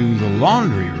into the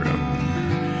laundry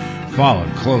room,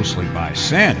 followed closely by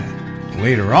Santa,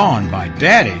 later on by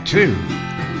Daddy, too.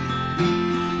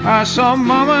 I saw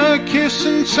Mama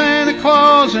kissing Santa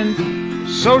Claus, and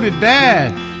so did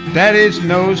Dad. Daddy's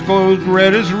nose glowed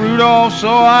red as Rudolph, so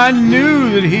I knew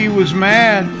that he was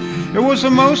mad. It was the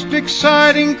most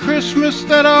exciting Christmas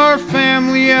that our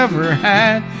family ever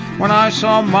had, when I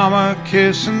saw Mama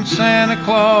kissing Santa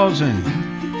Claus, and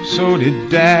so did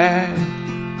Dad.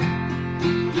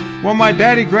 Well, my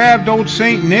daddy grabbed old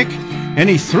Saint Nick, and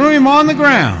he threw him on the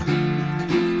ground.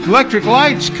 Electric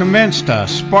lights commenced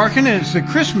sparking as the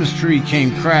Christmas tree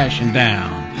came crashing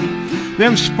down.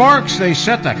 Them sparks, they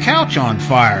set the couch on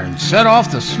fire and set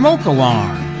off the smoke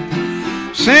alarm.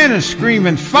 Santa's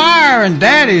screaming fire and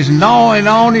Daddy's gnawing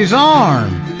on his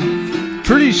arm.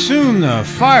 Pretty soon the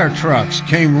fire trucks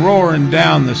came roaring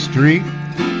down the street.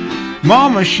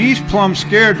 Mama, she's plumb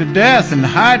scared to death and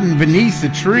hiding beneath the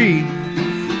tree.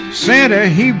 Santa,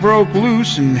 he broke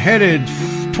loose and headed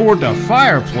toward the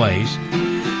fireplace.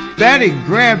 Daddy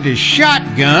grabbed his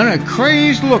shotgun, a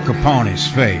crazed look upon his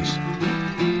face.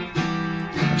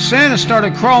 Santa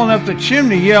started crawling up the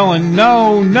chimney yelling,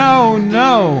 "No, no,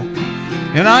 no."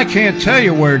 And I can't tell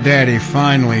you where Daddy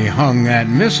finally hung that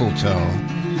mistletoe.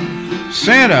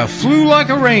 Santa flew like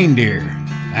a reindeer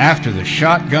after the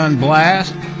shotgun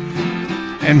blast.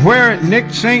 And where it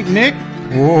nicked St. Nick,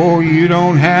 oh, you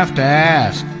don't have to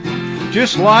ask.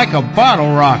 Just like a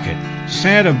bottle rocket,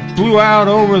 Santa blew out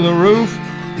over the roof,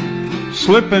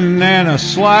 slipping and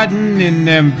a-sliding in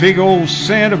them big old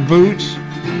Santa boots.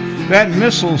 That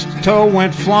mistletoe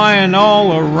went flying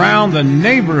all around the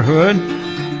neighborhood,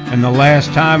 and the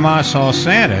last time I saw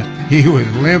Santa, he was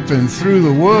limping through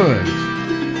the woods.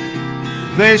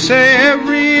 They say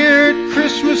every year at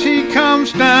Christmas he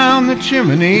comes down the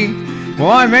chimney. Well,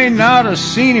 I may not have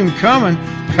seen him coming,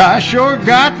 but I sure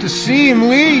got to see him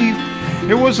leave.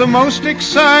 It was the most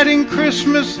exciting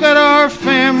Christmas that our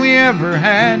family ever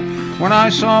had, when I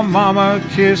saw Mama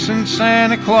kissing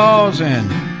Santa Claus,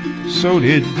 and so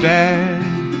did Dad.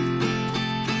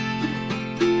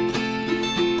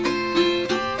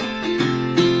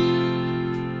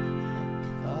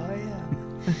 Oh,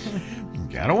 yeah.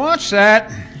 Gotta watch that.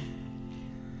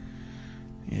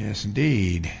 Yes,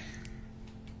 indeed.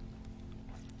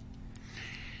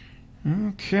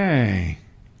 Okay.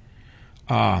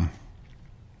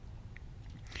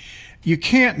 You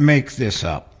can't make this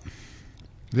up.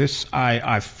 This,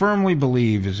 I firmly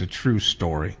believe, is a true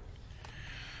story.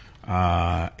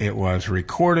 It was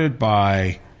recorded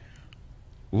by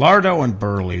Lardo and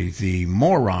Burley, the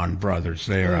Moron Brothers.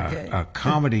 They're a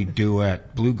comedy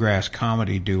duet, bluegrass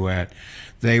comedy duet.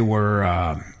 They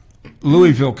were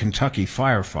Louisville, Kentucky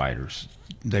firefighters.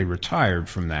 They retired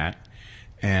from that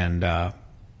and,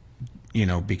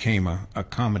 became a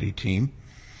comedy team.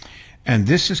 And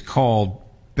this is called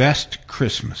Best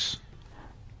Christmas.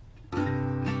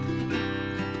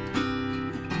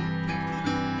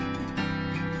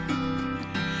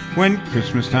 When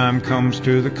Christmas time comes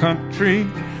to the country,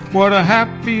 what a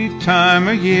happy time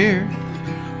of year.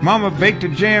 Mama baked a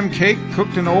jam cake,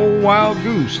 cooked an old wild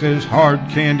goose. There's hard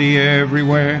candy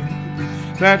everywhere.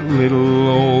 That little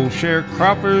old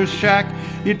sharecropper's shack,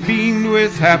 it beamed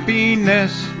with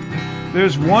happiness.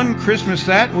 There's one Christmas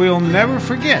that we'll never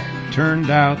forget, turned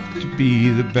out to be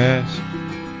the best.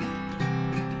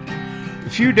 A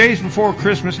few days before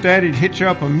Christmas, Daddy'd hitch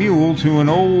up a mule to an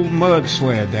old mud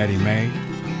sled that he made.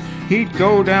 He'd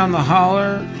go down the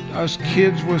holler, us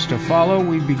kids was to follow.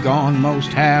 We'd be gone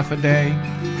most half a day.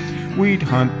 We'd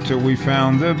hunt till we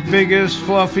found the biggest,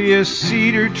 fluffiest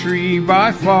cedar tree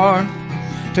by far.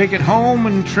 Take it home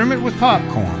and trim it with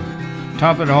popcorn,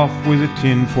 top it off with a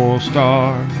tinfoil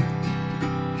star.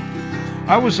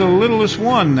 I was the littlest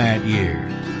one that year.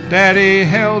 Daddy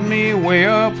held me way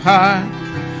up high.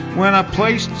 When I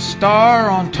placed the star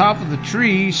on top of the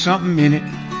tree, something in it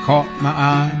caught my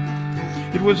eye.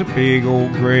 It was a big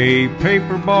old gray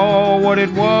paper ball. What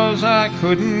it was I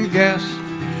couldn't guess,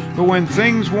 But when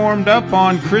things warmed up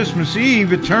on Christmas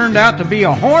Eve, it turned out to be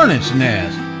a hornet's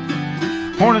nest.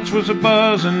 Hornets was a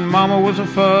buzz and Mama was a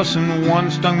fuss, and one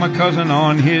stung my cousin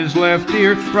on his left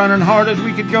ear. Running hard as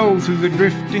we could go through the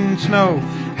drifting snow,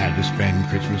 had to spend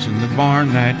Christmas in the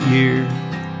barn that year.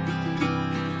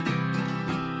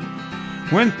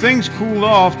 When things cooled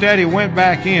off, Daddy went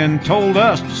back in, told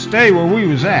us to stay where we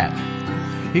was at.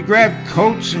 He grabbed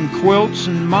coats and quilts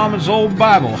and Mama's old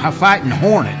Bible, fighting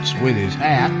hornets with his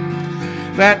hat.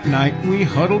 That night we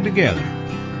huddled together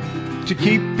to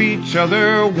keep each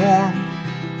other warm.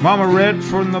 Mama read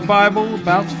from the Bible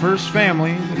about the first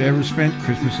family that ever spent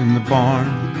Christmas in the barn.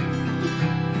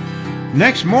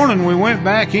 Next morning we went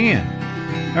back in,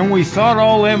 and we thought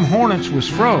all them hornets was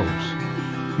froze.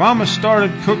 Mama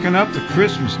started cooking up the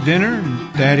Christmas dinner,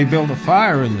 and Daddy built a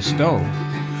fire in the stove.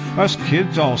 Us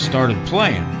kids all started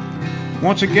playing.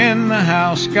 Once again the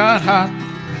house got hot.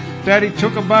 Daddy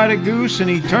took a bite of goose and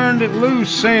he turned it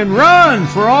loose, saying, "Run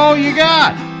for all you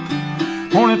got!"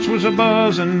 Hornets was a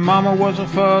buzz and Mama was a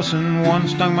fuss, and one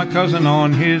stung my cousin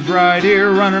on his right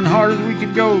ear. Running hard as we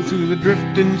could go through the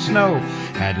drifting snow,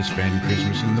 had to spend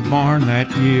Christmas in the barn that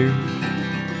year.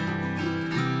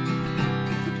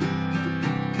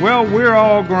 Well, we're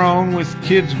all grown with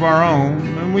kids of our own,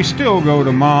 and we still go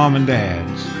to Mom and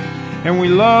Dad's. And we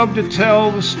love to tell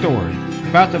the story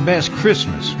about the best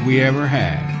Christmas we ever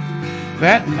had.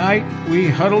 That night we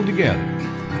huddled together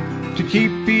to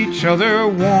keep each other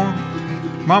warm.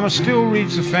 Mama still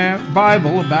reads the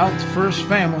Bible about the first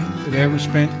family that ever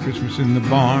spent Christmas in the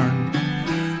barn.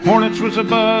 Hornets was a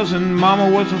buzz and Mama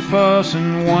was a fuss,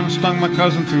 and one stung my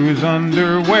cousin through his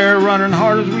underwear. Running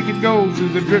hard as we could go through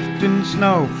the drifting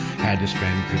snow, had to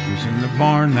spend Christmas in the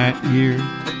barn that year.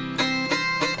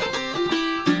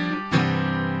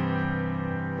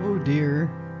 Oh dear.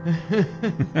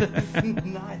 That's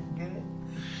not good.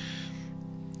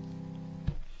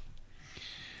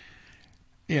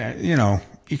 Yeah, you know,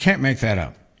 you can't make that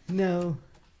up. No.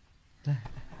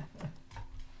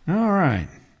 All right.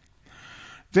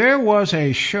 There was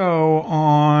a show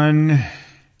on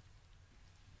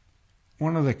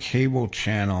one of the cable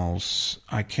channels.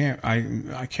 I can't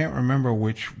remember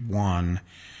which one.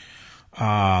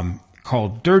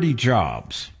 Called Dirty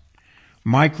Jobs.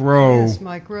 Mike Rowe. Yes,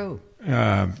 Mike Rowe.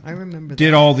 I remember.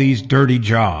 Did all these dirty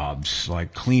jobs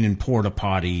like cleaning porta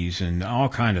potties and all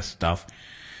kind of stuff.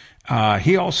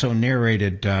 He also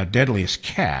narrated Deadliest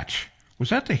Catch. Was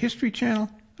that the History Channel?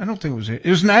 I don't think it was it. It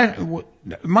was Nat.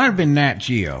 It might have been Nat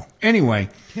Geo. Anyway,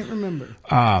 Can't remember.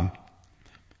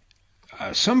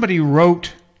 Somebody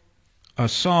wrote a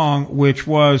song which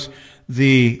was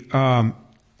the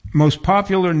most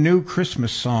popular new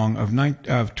Christmas song of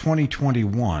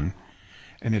 2021,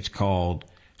 and it's called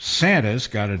 "Santa's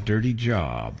Got a Dirty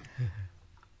Job."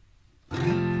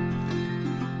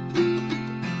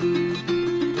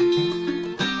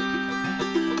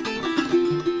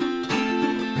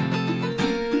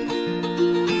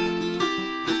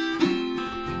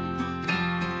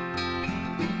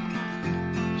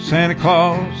 Santa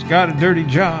Claus got a dirty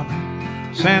job.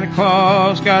 Santa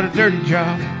Claus got a dirty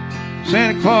job.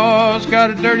 Santa Claus got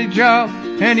a dirty job,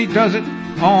 and he does it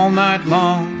all night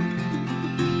long.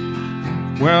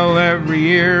 Well, every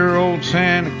year old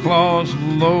Santa Claus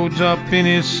loads up in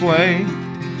his sleigh,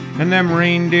 and them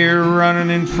reindeer running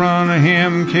in front of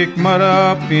him kick mud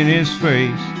up in his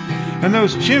face. And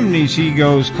those chimneys he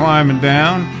goes climbing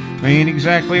down ain't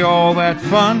exactly all that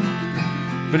fun.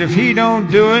 But if he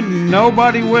don't do it,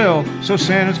 nobody will. So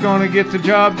Santa's gonna get the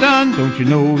job done. Don't you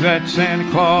know that Santa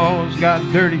Claus got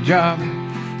a dirty job?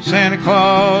 Santa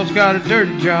Claus got a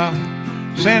dirty job.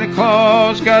 Santa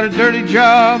Claus got a dirty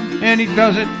job, and he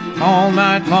does it all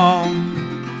night long.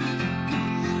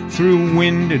 Through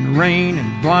wind and rain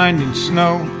and blinding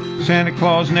snow, Santa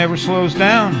Claus never slows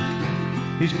down.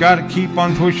 He's got to keep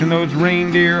on pushing those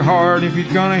reindeer hard if he's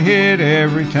gonna hit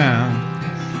every town.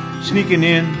 Sneaking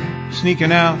in,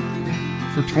 sneaking out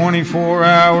for 24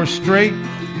 hours straight.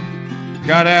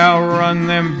 Gotta outrun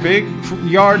them big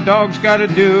yard dogs, gotta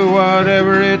do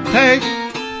whatever it takes.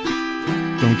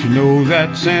 Don't you know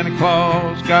that Santa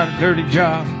Claus got a dirty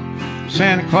job?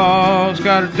 Santa Claus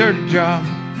got a dirty job.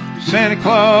 Santa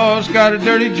Claus got a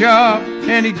dirty job,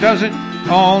 and he does it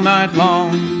all night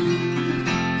long.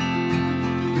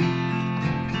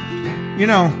 You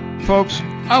know, folks,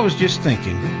 I was just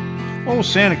thinking, old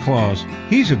Santa Claus,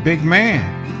 he's a big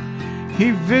man. He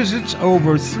visits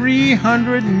over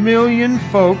 300 million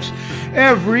folks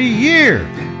every year.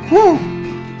 Whew!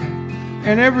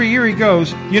 And every year he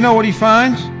goes, you know what he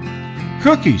finds?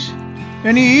 Cookies.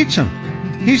 And he eats them.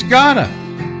 He's gotta.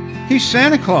 He's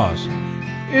Santa Claus.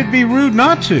 It'd be rude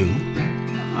not to.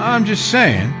 I'm just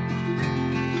saying.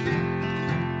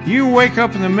 You wake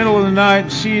up in the middle of the night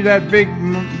and see that big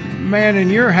man in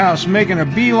your house making a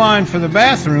beeline for the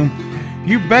bathroom.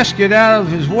 You best get out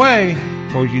of his way,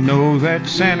 'cause you know that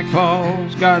Santa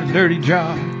Claus got a dirty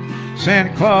job.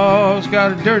 Santa Claus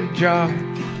got a dirty job.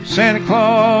 Santa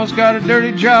Claus got a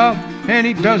dirty job, and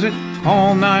he does it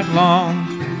all night long.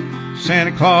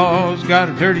 Santa Claus got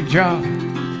a dirty job.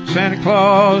 Santa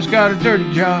Claus got a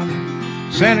dirty job.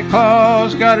 Santa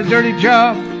Claus got a dirty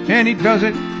job, and he does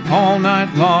it all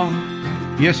night long.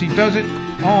 Yes, he does it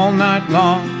all night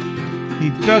long. He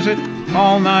does it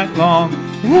all night long.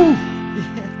 Woo!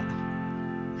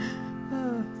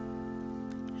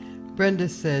 Brenda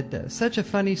said, such a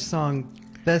funny song,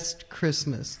 Best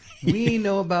Christmas. We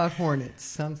know about hornets.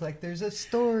 Sounds like there's a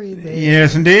story there.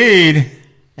 Yes, indeed.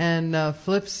 And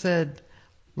Flip said,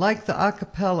 like the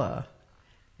acapella.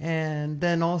 And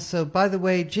then also, by the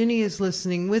way, Ginny is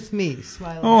listening with me.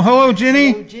 Smiling. Oh, hello,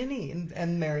 Ginny. Hello, Ginny,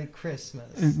 and Merry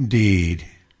Christmas. Indeed.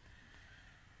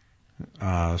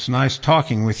 It's nice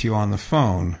talking with you on the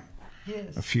phone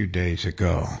a few days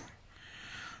ago.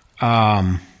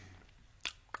 Where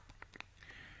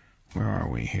are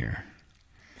we here?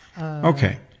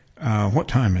 Okay. What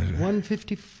time is it?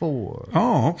 1:54.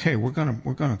 Oh, okay. We're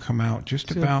gonna come out just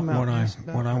about what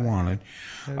I wanted.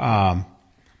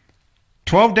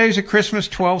 12 days of Christmas,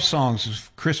 12 songs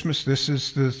of Christmas. This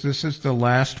is the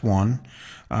last one.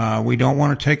 We don't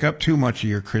want to take up too much of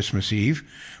your Christmas Eve.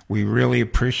 We really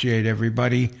appreciate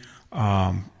everybody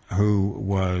who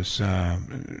was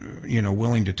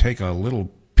willing to take a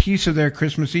little piece of their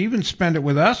Christmas Eve and spend it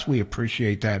with us. We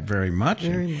appreciate that very much.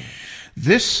 Very much.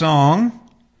 This song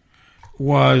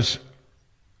was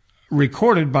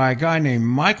recorded by a guy named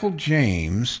Michael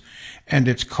James, and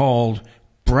it's called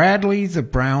Bradley the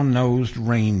Brown-Nosed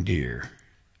Reindeer.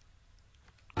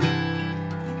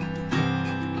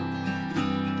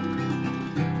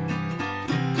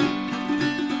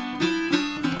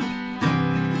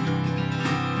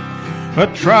 A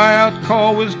tryout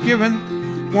call was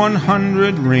given,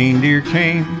 100 reindeer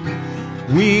came.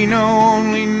 We know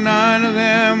only 9 of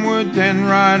them would then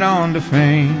ride on to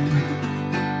fame.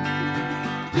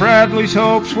 Bradley's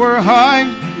hopes were high,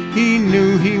 he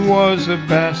knew he was the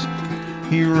best.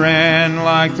 He ran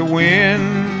like the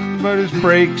wind, but his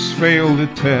brakes failed to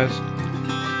test.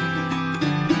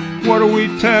 What do we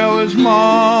tell his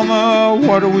mama?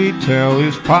 What do we tell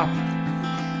his pop?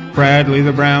 Bradley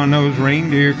the brown-nosed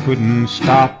reindeer couldn't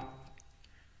stop.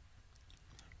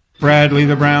 Bradley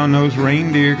the brown-nosed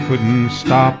reindeer couldn't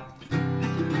stop.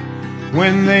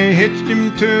 When they hitched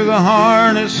him to the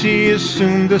harness, he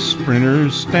assumed a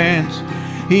sprinter's stance.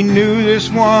 He knew this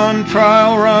one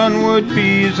trial run would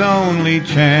be his only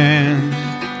chance.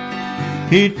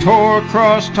 He tore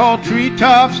across tall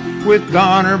treetops with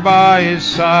Donner by his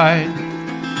side.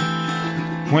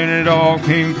 When it all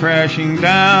came crashing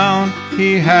down,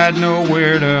 he had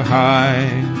nowhere to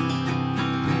hide.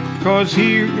 'Cause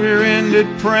he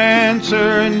rear-ended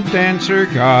Prancer and Dancer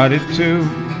got it too.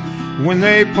 When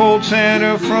they pulled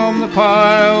Santa from the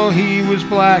pile, he was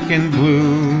black and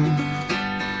blue.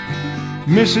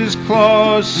 Mrs.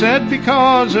 Claus said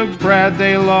because of Brad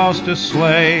they lost a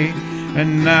sleigh,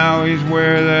 and now he's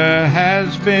where the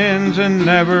has-beens and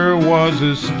never was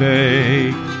a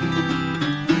stake.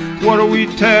 What do we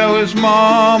tell his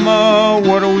mama?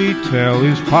 What do we tell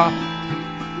his pop?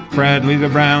 Bradley the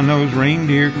brown-nosed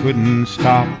reindeer couldn't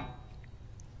stop.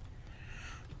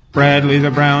 Bradley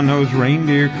the brown-nosed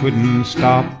reindeer couldn't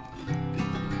stop.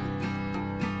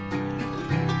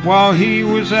 While he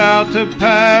was out to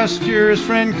pasture, his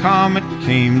friend Comet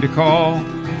came to call.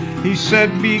 He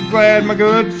said, be glad, my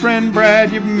good friend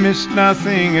Brad, you've missed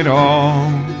nothing at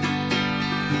all.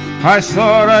 I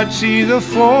thought I'd see the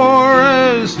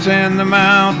forests and the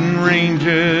mountain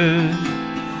ranges,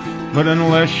 but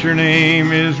unless your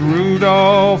name is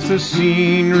Rudolph, the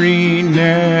scenery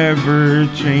never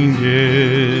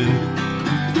changes.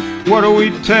 What do we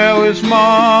tell his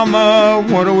mama?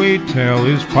 What do we tell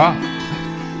his pop?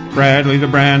 Bradley the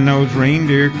brown-nosed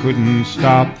reindeer couldn't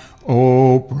stop.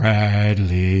 Oh,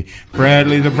 Bradley,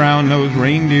 Bradley the brown-nosed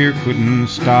reindeer couldn't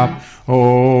stop.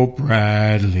 Oh,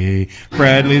 Bradley,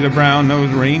 Bradley the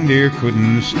brown-nosed reindeer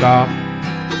couldn't stop.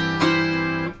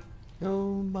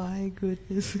 Oh, my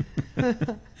goodness.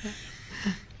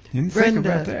 Didn't think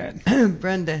about that.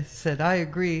 Brenda said, I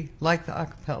agree, like the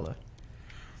acapella.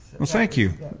 So well, thank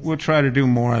you. We'll try to do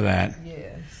more of that.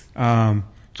 Yes.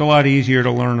 It's a lot easier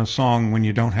to learn a song when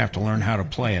you don't have to learn how to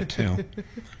play it, too.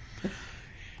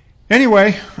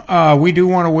 Anyway, we do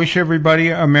want to wish everybody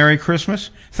a Merry Christmas.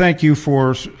 Thank you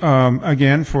for,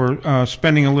 again, for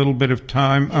spending a little bit of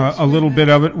time, a little bit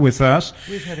of it with us.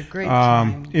 We've had a great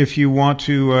time. If you want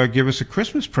to give us a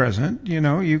Christmas present, you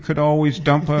know, you could always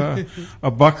dump a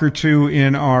buck or two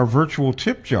in our virtual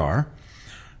tip jar.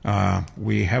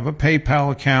 We have a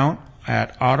PayPal account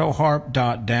at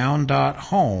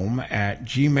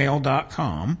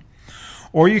autoharp.down.home@gmail.com.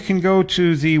 Or you can go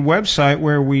to the website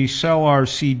where we sell our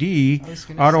CD,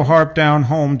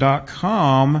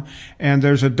 autoharpdownhome.com, and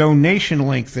there's a donation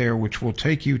link there which will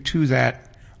take you to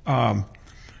that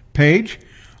page.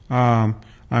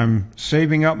 I'm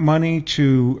saving up money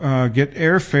to get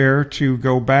airfare to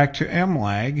go back to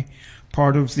MLAG.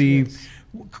 Part of the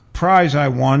prize I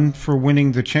won for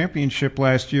winning the championship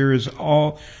last year is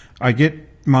I get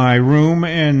my room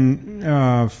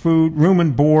and food, room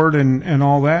and board, and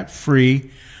all that free,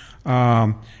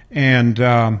 but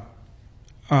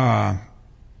I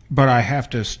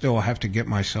still have to get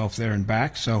myself there and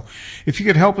back. So, if you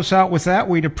could help us out with that,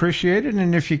 we'd appreciate it.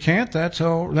 And if you can't, that's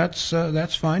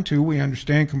fine too. We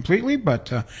understand completely.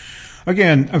 But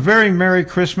again, a very Merry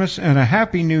Christmas and a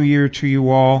Happy New Year to you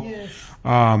all. Yes.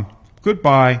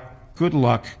 Goodbye, good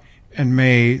luck, and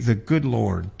may the good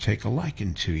Lord take a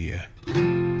liking to you.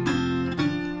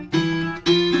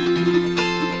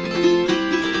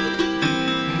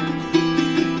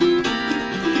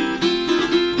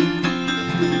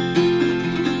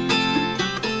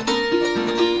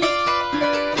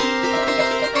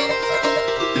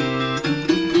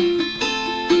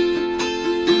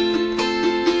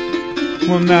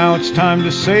 Well, now it's time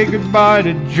to say goodbye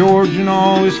to George and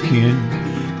all his kin.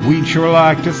 We'd sure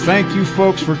like to thank you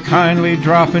folks for kindly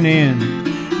dropping in.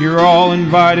 You're all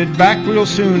invited back real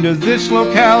soon to this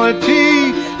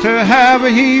locality to have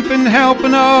a heaping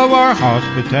helping of our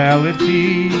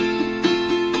hospitality.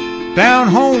 Down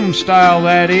home style,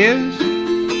 that is.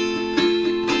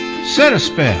 Set a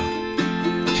spell.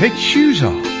 Take your shoes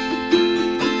off.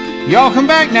 Y'all come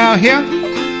back now here.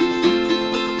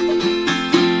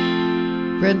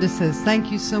 Brenda says,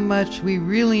 thank you so much. We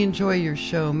really enjoy your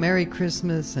show. Merry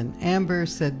Christmas. And Amber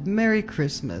said, Merry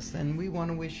Christmas. And we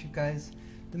want to wish you guys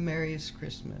the merriest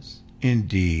Christmas.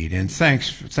 Indeed. And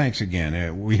thanks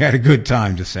again. We had a good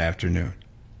time this afternoon.